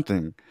somebody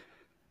something,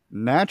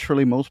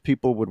 naturally, most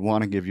people would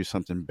want to give you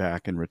something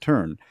back in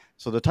return.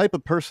 So, the type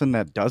of person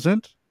that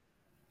doesn't,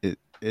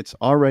 it's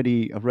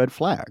already a red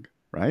flag,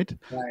 right?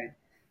 Right.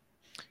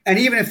 And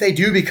even if they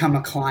do become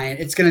a client,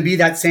 it's going to be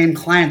that same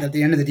client that at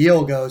the end of the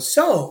deal goes,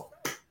 so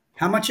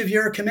how much of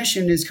your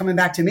commission is coming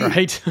back to me?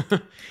 Right.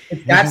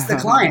 That's the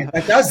client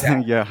that does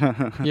that.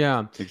 Yeah.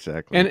 Yeah.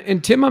 Exactly.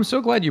 And Tim, I'm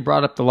so glad you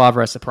brought up the law of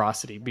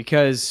reciprocity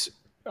because,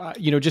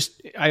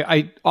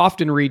 I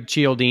often read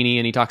Cialdini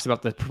and he talks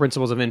about the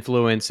principles of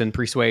influence and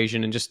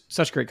persuasion and just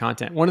such great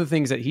content. One of the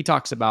things that he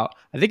talks about,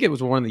 I think it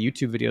was one of the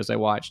YouTube videos I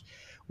watched,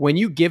 when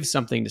you give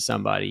something to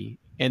somebody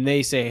and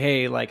they say,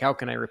 hey, like, how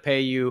can I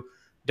repay you?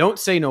 Don't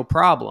say no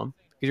problem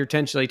because you're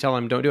intentionally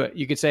telling them don't do it.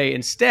 You could say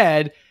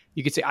instead,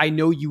 I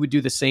know you would do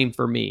the same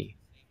for me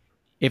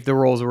if the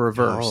roles were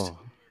reversed. Oh.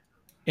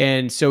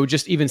 And so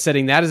just even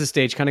setting that as a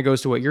stage kind of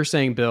goes to what you're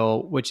saying,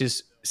 Bill, which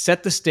is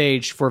set the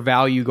stage for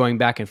value going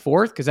back and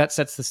forth, because that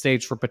sets the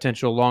stage for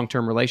potential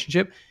long-term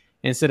relationship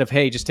instead of,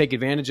 hey, just take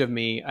advantage of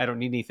me. I don't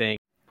need anything.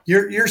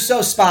 You're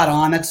so spot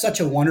on. That's such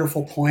a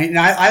wonderful point. And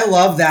I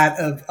love that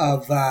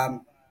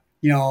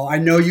I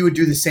know you would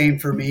do the same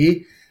for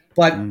me,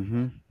 but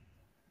Mm-hmm.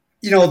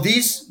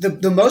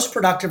 The most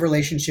productive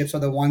relationships are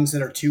the ones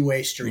that are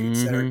two-way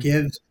streets, that are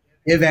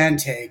give and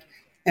take.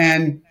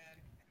 And,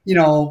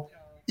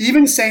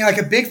 even saying, like,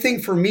 a big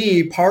thing for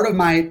me, part of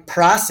my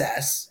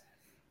process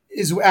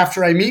is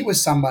after I meet with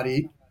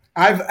somebody,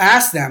 I've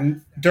asked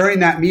them during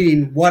that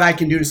meeting what I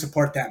can do to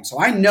support them. So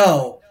I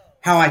know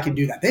how I can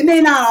do that. They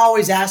may not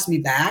always ask me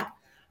back,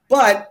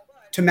 but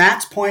to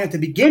Matt's point at the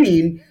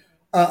beginning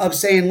of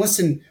saying,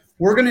 listen,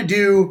 we're going to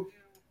do,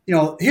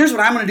 here's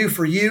what I'm going to do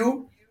for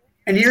you,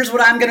 and here's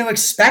what I'm going to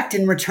expect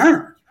in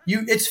return.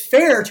 It's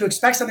fair to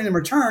expect something in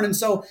return. And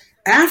so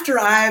after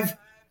I've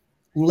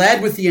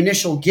led with the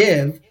initial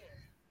give,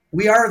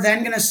 we are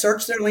then going to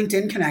search their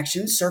LinkedIn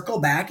connections, circle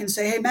back and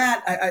say, hey,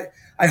 Matt,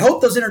 I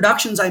hope those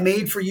introductions I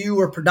made for you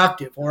were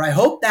productive. Or I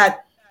hope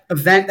that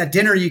event, that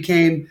dinner you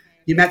came,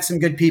 you met some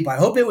good people. I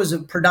hope it was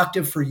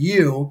productive for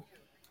you.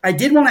 I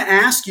did want to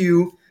ask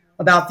you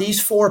about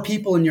these 4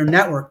 people in your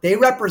network. They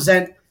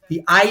represent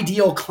the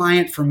ideal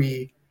client for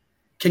me.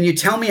 Can you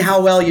tell me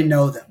how well you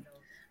know them?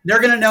 They're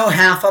going to know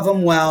half of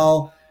them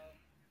well.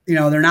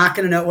 They're not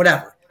going to know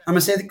whatever. I'm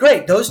going to say,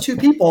 great, those 2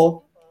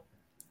 people,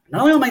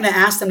 not only am I going to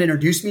ask them to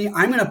introduce me,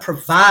 I'm going to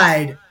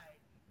provide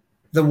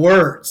the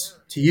words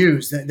to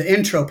use, the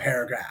intro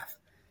paragraph,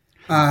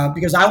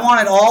 because I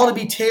want it all to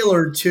be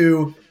tailored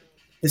to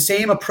the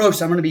same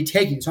approach I'm going to be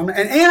taking. So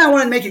and I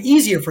want to make it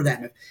easier for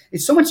them.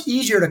 It's so much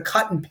easier to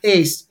cut and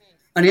paste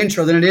an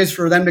intro than it is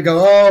for them to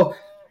go,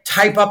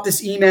 type up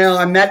this email.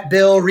 I met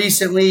Bill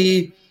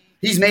recently.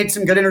 He's made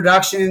some good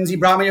introductions. He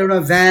brought me to an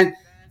event.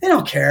 They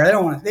don't care. They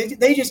don't want to.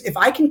 They just, if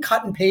I can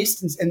cut and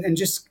paste and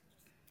just,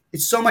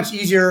 it's so much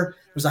easier.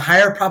 There's a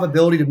higher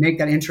probability to make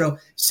that intro.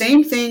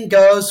 Same thing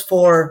goes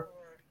for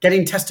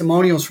getting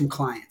testimonials from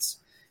clients.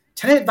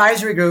 Tenant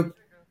Advisory Group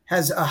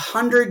has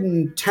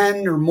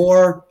 110 or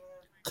more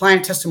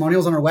client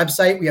testimonials on our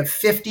website. We have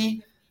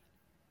 50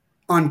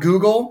 on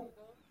Google.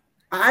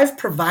 I've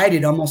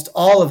provided almost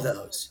all of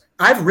those.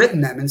 I've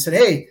written them and said,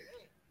 hey,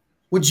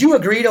 would you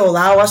agree to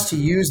allow us to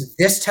use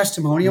this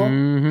testimonial?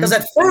 Because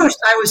at first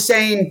I was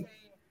saying,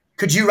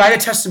 could you write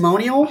a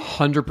testimonial?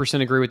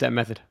 100% agree with that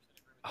method.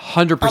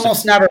 100%.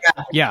 Almost never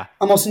happened. Yeah.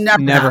 Almost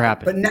never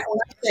happened. But now when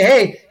I say,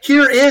 hey,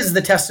 here is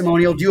the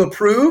testimonial. Do you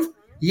approve?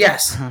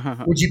 Yes.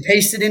 Would you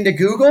paste it into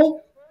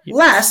Google?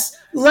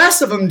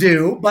 Less of them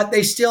do, but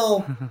they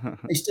still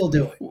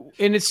do it.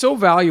 And it's so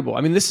valuable.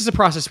 I mean, this is a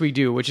process we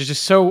do, which is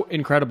just so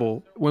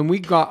incredible. When we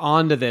got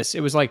onto this,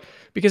 it was like,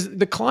 because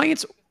the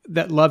clients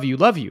that love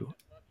you,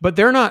 but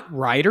they're not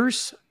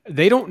writers.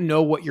 They don't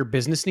know what your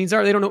business needs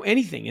are. They don't know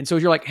anything. And so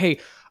you're like, hey,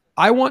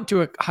 I want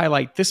to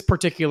highlight this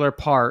particular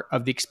part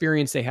of the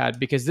experience they had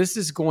because this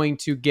is going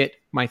to get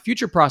my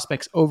future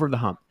prospects over the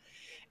hump.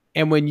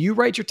 And when you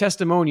write your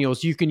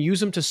testimonials, you can use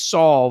them to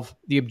solve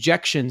the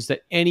objections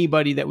that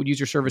anybody that would use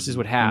your services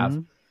would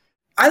have.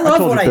 I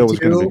love what I do. Was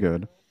going to be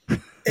good.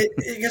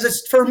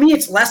 Because for me,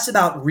 it's less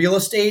about real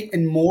estate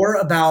and more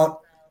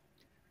about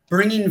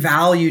bringing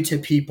value to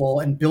people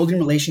and building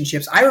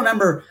relationships. I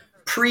remember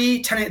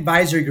pre-Tenant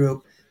Advisory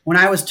Group, when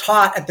I was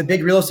taught at the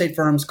big real estate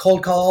firms,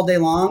 cold call all day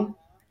long,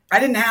 I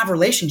didn't have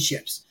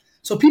relationships.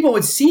 So people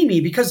would see me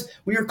because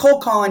when you're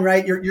cold calling,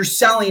 right, you're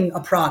selling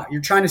a product.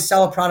 You're trying to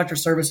sell a product or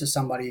service to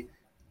somebody.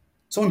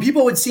 So when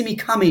people would see me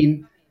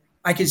coming,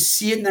 I could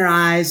see it in their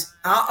eyes.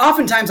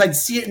 Oftentimes I'd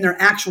see it in their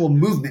actual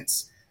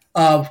movements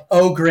of,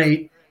 oh,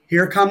 great,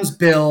 here comes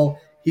Bill.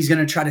 He's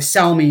going to try to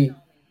sell me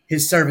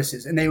his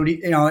services. And they would,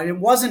 it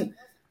wasn't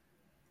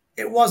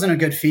a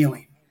good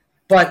feeling.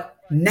 But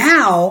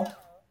now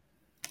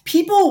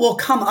people will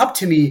come up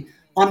to me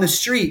on the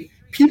street.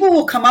 People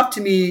will come up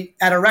to me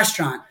at a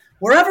restaurant.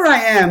 Wherever I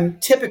am,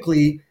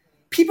 typically,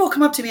 people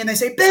come up to me and they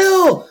say,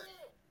 Bill,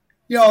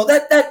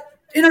 that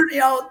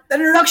that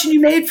introduction you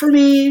made for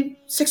me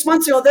 6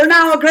 months ago, they're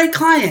now a great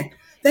client.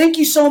 Thank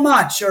you so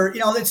much. Or,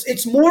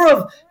 it's more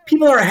of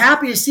people are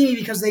happy to see me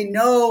because they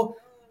know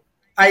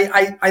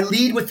I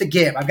lead with the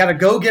give. I've got a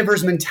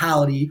go-giver's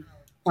mentality,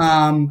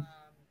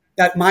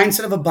 that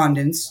mindset of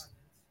abundance.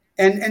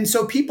 And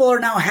so people are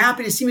now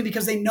happy to see me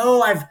because they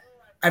know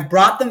I've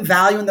brought them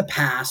value in the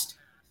past,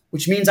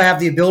 which means I have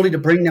the ability to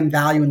bring them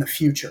value in the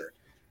future.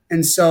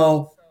 And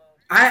so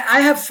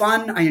I have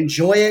fun. I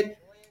enjoy it.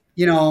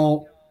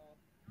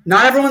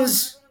 Not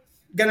everyone's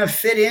going to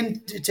fit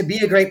in to be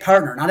a great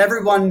partner. Not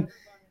everyone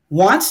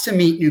wants to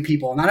meet new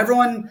people. Not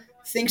everyone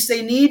thinks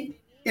they need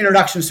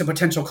introductions to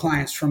potential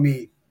clients from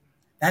me.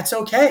 That's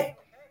okay.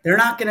 They're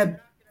not going to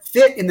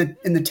fit in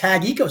the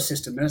tag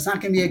ecosystem, and it's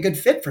not going to be a good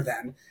fit for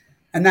them.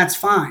 And that's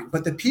fine.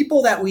 But the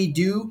people that we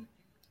do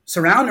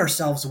surround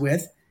ourselves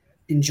with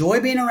enjoy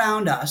being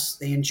around us.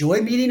 They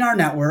enjoy meeting our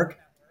network.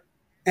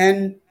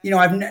 And,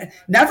 I've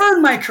never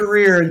in my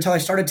career until I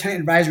started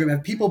Tenant Advisory Group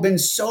have people been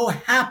so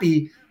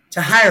happy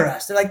to hire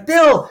us. They're like,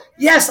 Bill,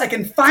 yes, I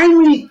can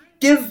finally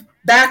give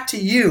back to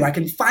you. I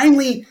can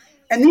finally,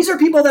 and these are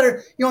people that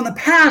are, in the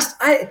past,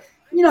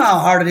 you know how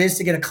hard it is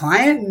to get a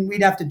client, and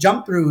we'd have to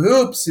jump through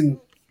hoops and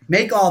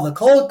make all the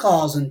cold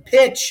calls and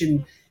pitch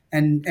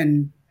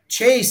and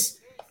chase.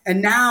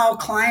 And now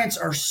clients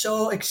are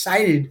so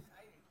excited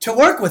to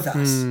work with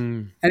us.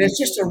 And it's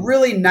just a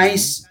really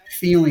nice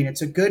feeling.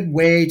 It's a good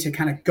way to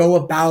kind of go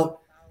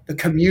about the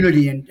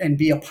community and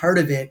be a part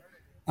of it.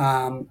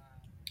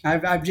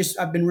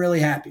 I've been really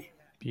happy.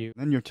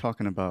 Then you're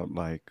talking about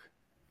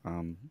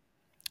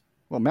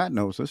Matt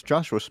knows this.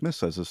 Joshua Smith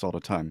says this all the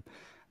time.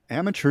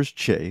 Amateurs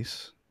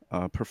chase,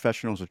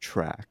 professionals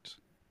attract,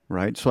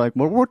 right? So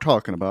what we're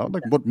talking about,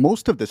 what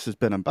most of this has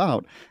been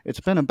about, it's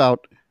been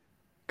about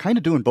kind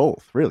of doing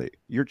both, really.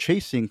 You're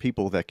chasing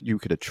people that you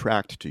could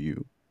attract to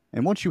you.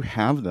 And once you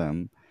have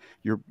them,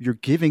 you're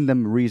giving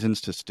them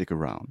reasons to stick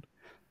around.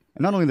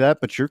 And not only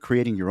that, but you're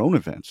creating your own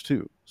events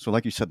too. So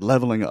like you said,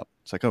 leveling up.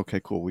 It's like, okay,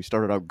 cool. We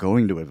started out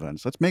going to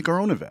events. Let's make our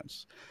own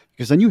events.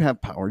 Because then you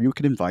have power. You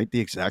can invite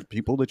the exact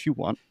people that you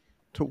want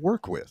to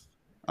work with.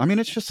 I mean,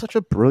 it's just such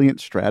a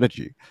brilliant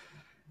strategy.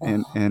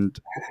 And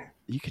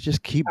you could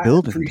just keep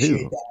building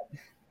too. That.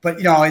 But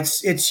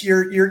it's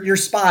you're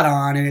spot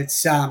on, and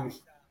it's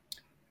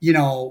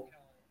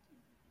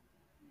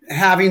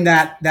having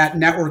that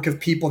network of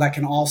people that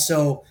can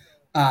also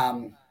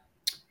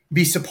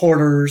be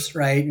supporters,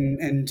 right?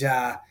 And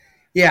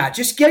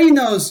just getting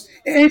those.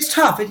 And it's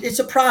tough. It's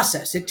a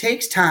process. It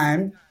takes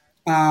time,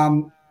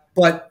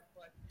 but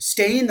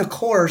staying the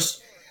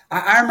course.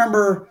 I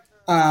remember,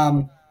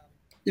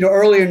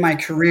 earlier in my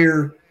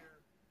career,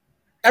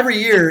 every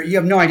year you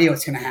have no idea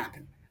what's going to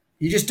happen.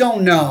 You just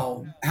don't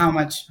know how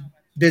much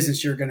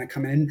business you're going to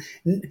come in.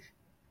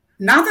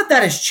 Not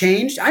that has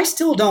changed. I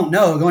still don't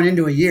know going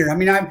into a year. I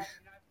mean, I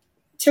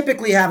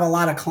typically have a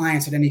lot of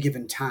clients at any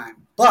given time,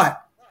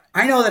 but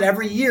I know that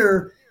every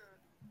year,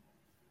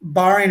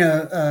 barring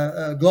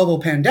a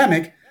global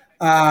pandemic,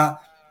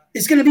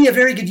 is going to be a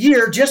very good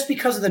year just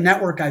because of the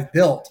network I've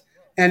built.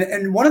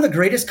 And one of the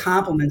greatest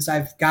compliments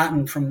I've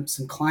gotten from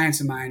some clients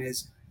of mine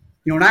is,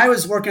 when I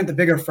was working at the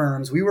bigger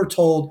firms, we were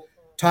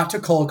taught to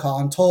cold call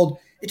and told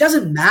it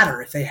doesn't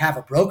matter if they have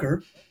a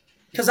broker,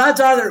 because odds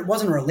are it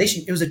wasn't a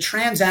relationship. It was a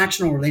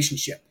transactional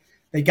relationship.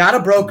 They got a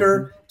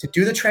broker to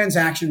do the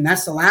transaction. And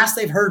that's the last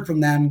they've heard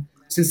from them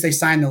since they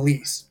signed the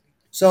lease.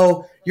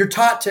 So you're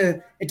taught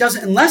it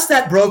doesn't, unless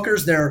that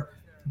broker's their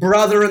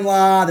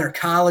brother-in-law, their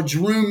college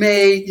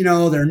roommate,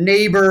 their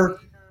neighbor,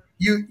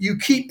 you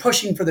keep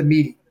pushing for the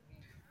meeting.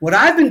 What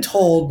I've been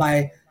told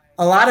by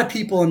a lot of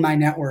people in my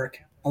network,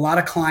 a lot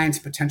of clients,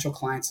 potential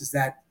clients, is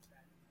that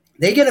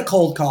they get a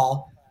cold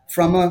call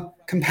from a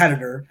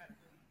competitor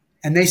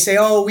and they say,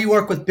 oh, we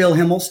work with Bill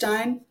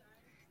Himmelstein.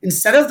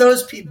 Instead of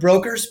those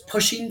brokers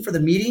pushing for the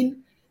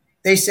meeting,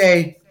 they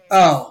say,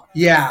 oh,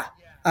 yeah,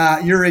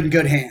 you're in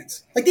good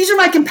hands. Like, these are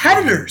my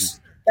competitors.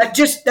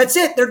 That's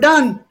it. They're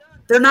done.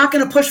 They're not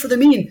going to push for the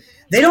meeting.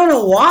 They don't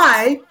know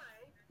why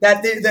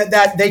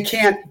that they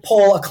can't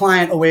pull a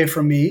client away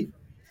from me.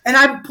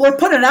 And we're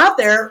putting it out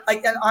there,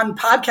 like on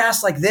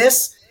podcasts like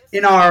this,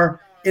 in our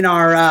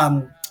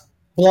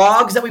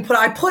blogs that we put.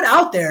 I put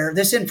out there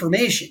this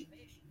information.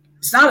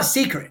 It's not a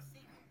secret,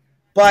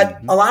 but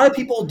a lot of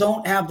people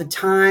don't have the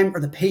time or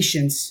the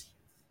patience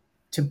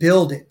to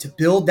build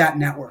that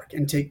network,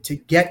 and to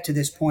get to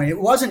this point. It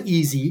wasn't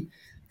easy.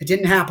 It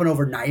didn't happen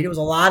overnight. It was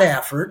a lot of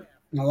effort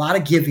and a lot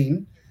of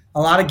giving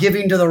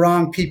to the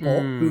wrong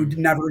people who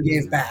never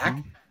gave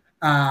back.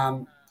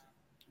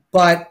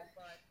 But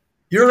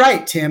you're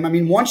right, Tim. I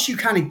mean, once you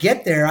kind of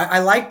get there, I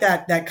like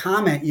that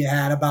comment you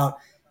had about,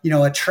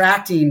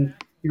 attracting,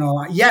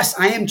 yes,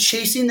 I am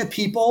chasing the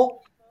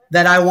people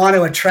that I want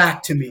to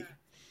attract to me.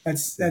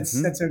 That's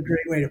a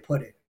great way to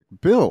put it.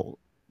 Bill,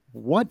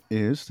 what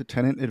is the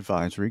Tenant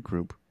Advisory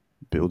Group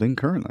building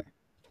currently?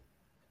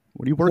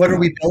 What are you working on? What are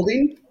we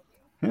building?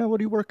 Yeah, what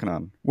are you working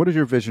on? What is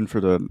your vision for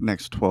the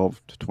next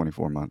 12 to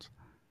 24 months?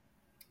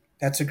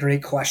 That's a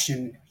great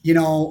question.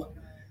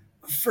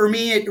 For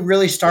me, it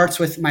really starts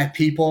with my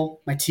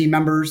people, my team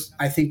members.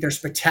 I think they're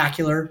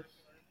spectacular.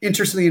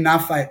 Interestingly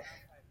enough,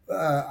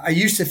 I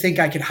used to think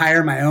I could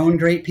hire my own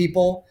great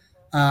people,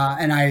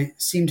 and I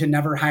seemed to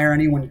never hire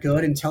anyone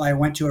good until I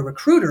went to a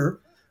recruiter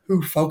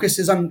who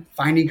focuses on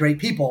finding great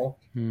people.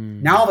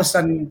 Now all of a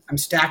sudden, I'm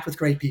stacked with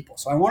great people.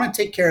 So I want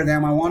to take care of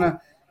them. I want to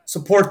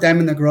support them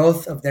in the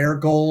growth of their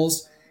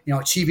goals,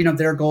 achieving of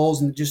their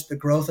goals, and just the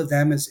growth of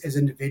them as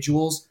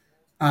individuals.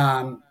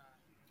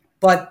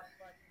 But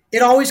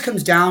it always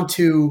comes down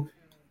to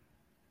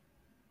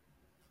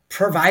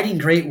providing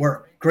great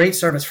work, great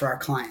service for our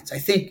clients. I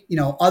think,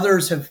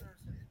 others have,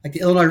 like the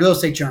Illinois Real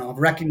Estate Journal, have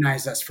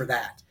recognized us for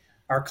that.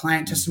 Our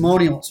client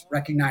testimonials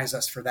recognize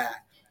us for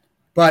that.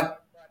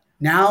 But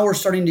now we're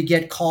starting to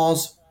get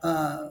calls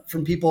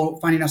from people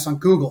finding us on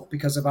Google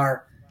because of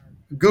our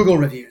Google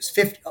reviews.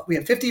 We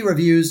have 50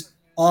 reviews,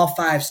 all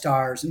 5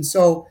 stars. And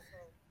so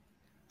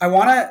I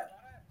want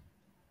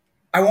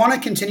to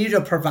continue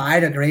to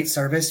provide a great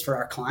service for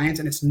our clients.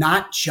 And it's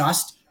not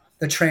just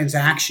the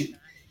transaction.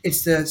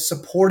 It's the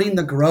supporting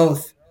the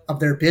growth of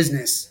their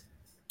business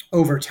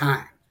over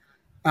time.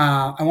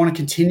 I want to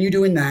continue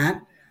doing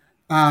that.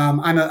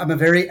 I'm a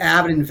very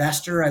avid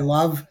investor. I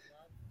love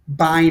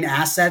buying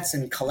assets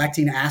and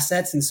collecting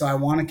assets. And so I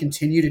want to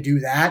continue to do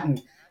that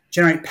and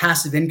generate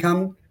passive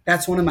income.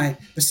 That's one of my,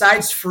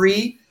 besides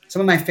free, some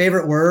of my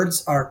favorite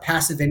words are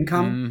passive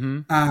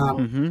income.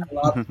 I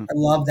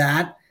love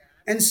that.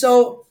 And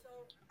so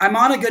I'm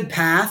on a good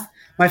path.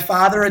 My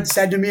father had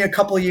said to me a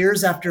couple of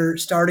years after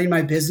starting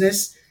my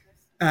business,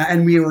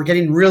 and we were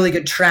getting really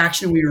good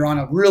traction, we were on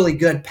a really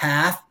good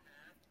path.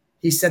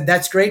 He said,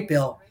 "That's great,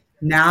 Bill.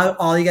 Now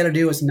all you got to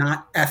do is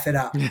not F it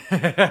up."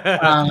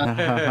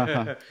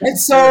 And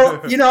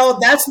so,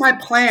 that's my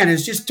plan,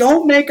 is just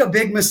don't make a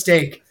big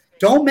mistake.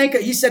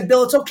 He said,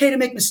 "Bill, it's okay to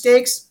make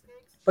mistakes,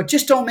 but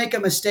just don't make a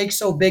mistake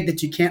so big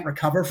that you can't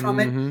recover from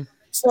it."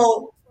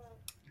 So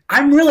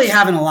I'm really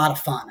having a lot of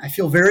fun. I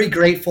feel very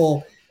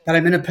grateful that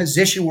I'm in a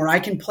position where I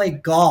can play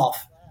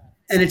golf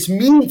and it's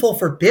meaningful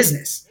for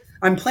business.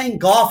 I'm playing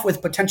golf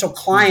with potential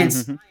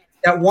clients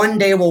that one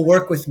day will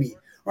work with me,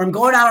 or I'm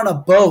going out on a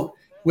boat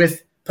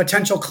with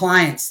potential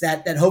clients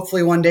that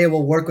hopefully one day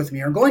will work with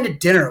me, or going to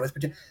dinner with.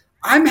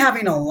 I'm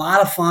having a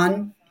lot of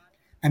fun.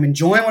 I'm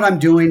enjoying what I'm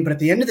doing. But at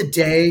the end of the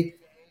day,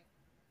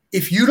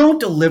 if you don't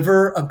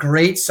deliver a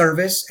great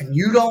service and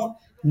you don't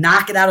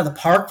knock it out of the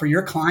park for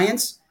your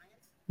clients,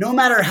 no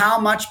matter how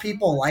much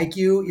people like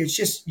you, it's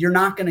just, you're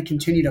not going to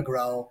continue to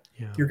grow.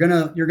 Yeah. You're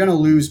going to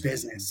lose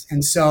business.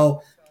 And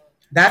so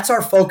that's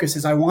our focus.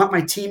 Is I want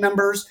my team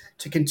members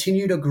to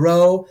continue to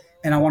grow,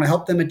 and I want to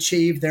help them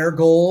achieve their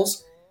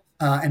goals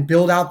and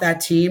build out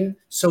that team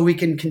so we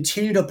can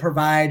continue to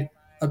provide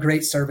a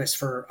great service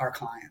for our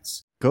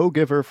clients.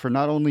 Go-giver for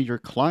not only your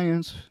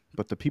clients,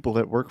 but the people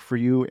that work for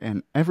you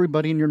and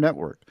everybody in your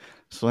network.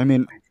 So, I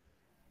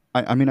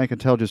can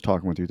tell just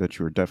talking with you that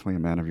you are definitely a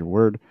man of your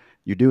word.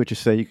 You do what you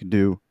say you can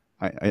do.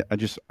 I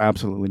just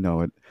absolutely know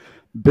it.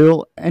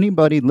 Bill,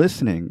 anybody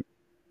listening,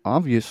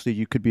 obviously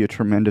you could be a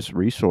tremendous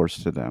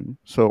resource to them.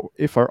 So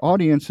if our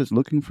audience is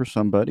looking for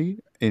somebody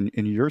in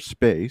your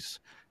space,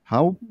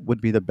 how would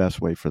be the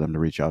best way for them to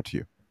reach out to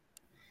you?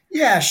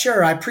 Yeah,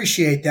 sure. I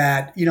appreciate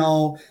that.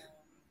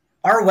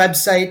 Our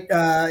website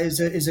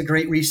is a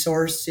great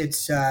resource.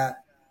 It's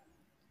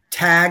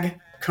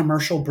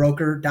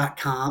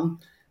tagcommercialbroker.com,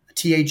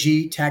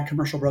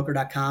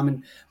 tagcommercialbroker.com.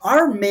 And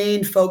our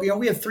main focus,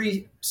 we have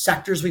 3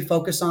 sectors we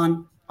focus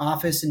on: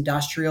 office,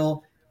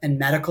 industrial, and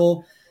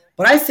medical.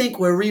 But I think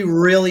where we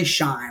really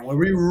shine, where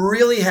we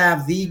really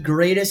have the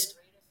greatest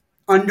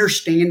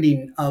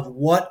understanding of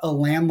what a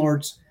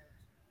landlord's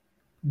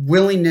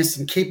willingness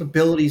and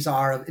capabilities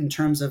are in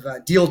terms of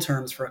deal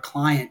terms for a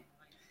client,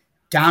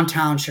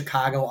 downtown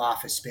Chicago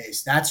office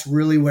space. That's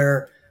really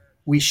where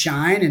we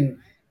shine, and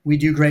we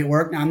do great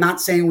work. Now, I'm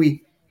not saying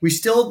we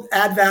still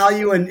add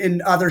value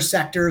in other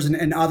sectors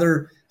and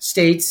other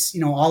states,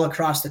 all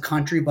across the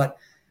country, but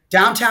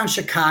downtown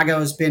Chicago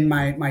has been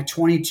my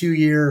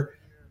 22-year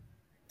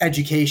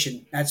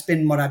education. That's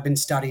been what I've been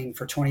studying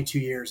for 22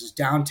 years, is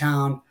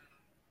downtown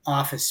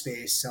office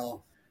space.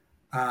 So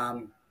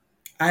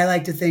I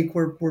like to think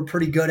we're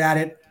pretty good at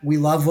it. We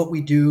love what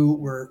we do.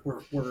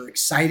 We're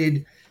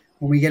excited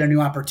when we get a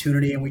new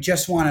opportunity, and we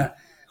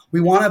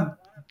want to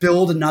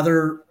build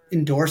another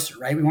endorser,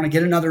 right? We want to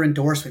get another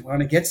endorsement. We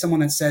want to get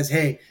someone that says,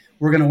 "Hey,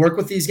 we're going to work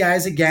with these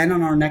guys again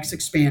on our next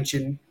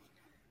expansion,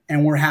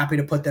 and we're happy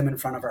to put them in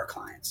front of our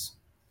clients."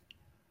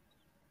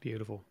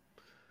 Beautiful.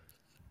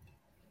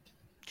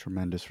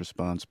 Tremendous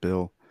response,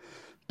 Bill.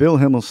 Bill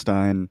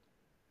Himmelstein,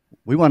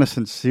 we want to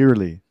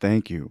sincerely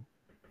thank you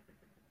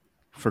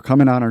for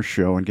coming on our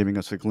show and giving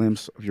us a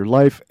glimpse of your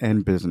life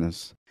and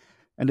business.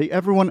 And to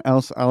everyone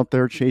else out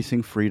there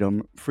chasing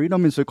freedom,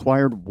 freedom is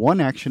acquired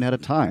one action at a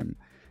time.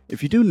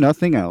 If you do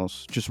nothing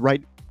else, just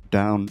write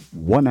down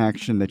one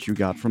action that you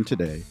got from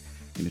today,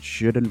 and it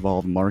should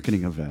involve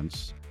marketing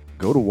events.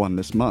 Go to one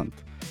this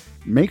month.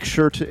 Make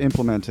sure to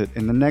implement it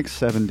in the next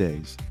 7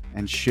 days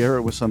and share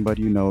it with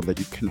somebody you know that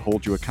you can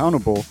hold you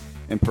accountable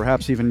and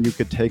perhaps even you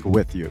could take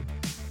with you.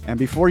 And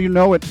before you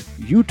know it,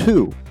 you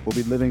too will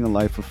be living a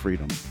life of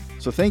freedom.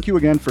 So thank you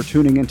again for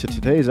tuning into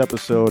today's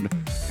episode,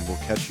 and we'll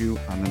catch you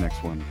on the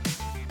next one.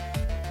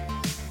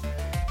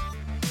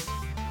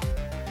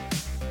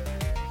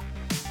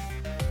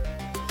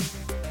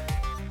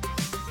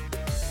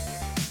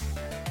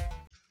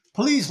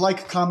 Please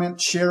like, comment,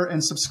 share,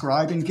 and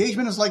subscribe.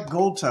 Engagement is like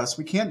gold dust.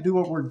 We can't do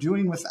what we're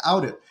doing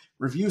without it.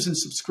 Reviews and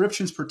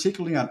subscriptions,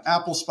 particularly on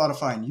Apple,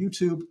 Spotify, and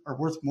YouTube, are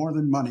worth more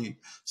than money.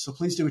 So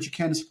please do what you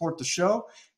can to support the show.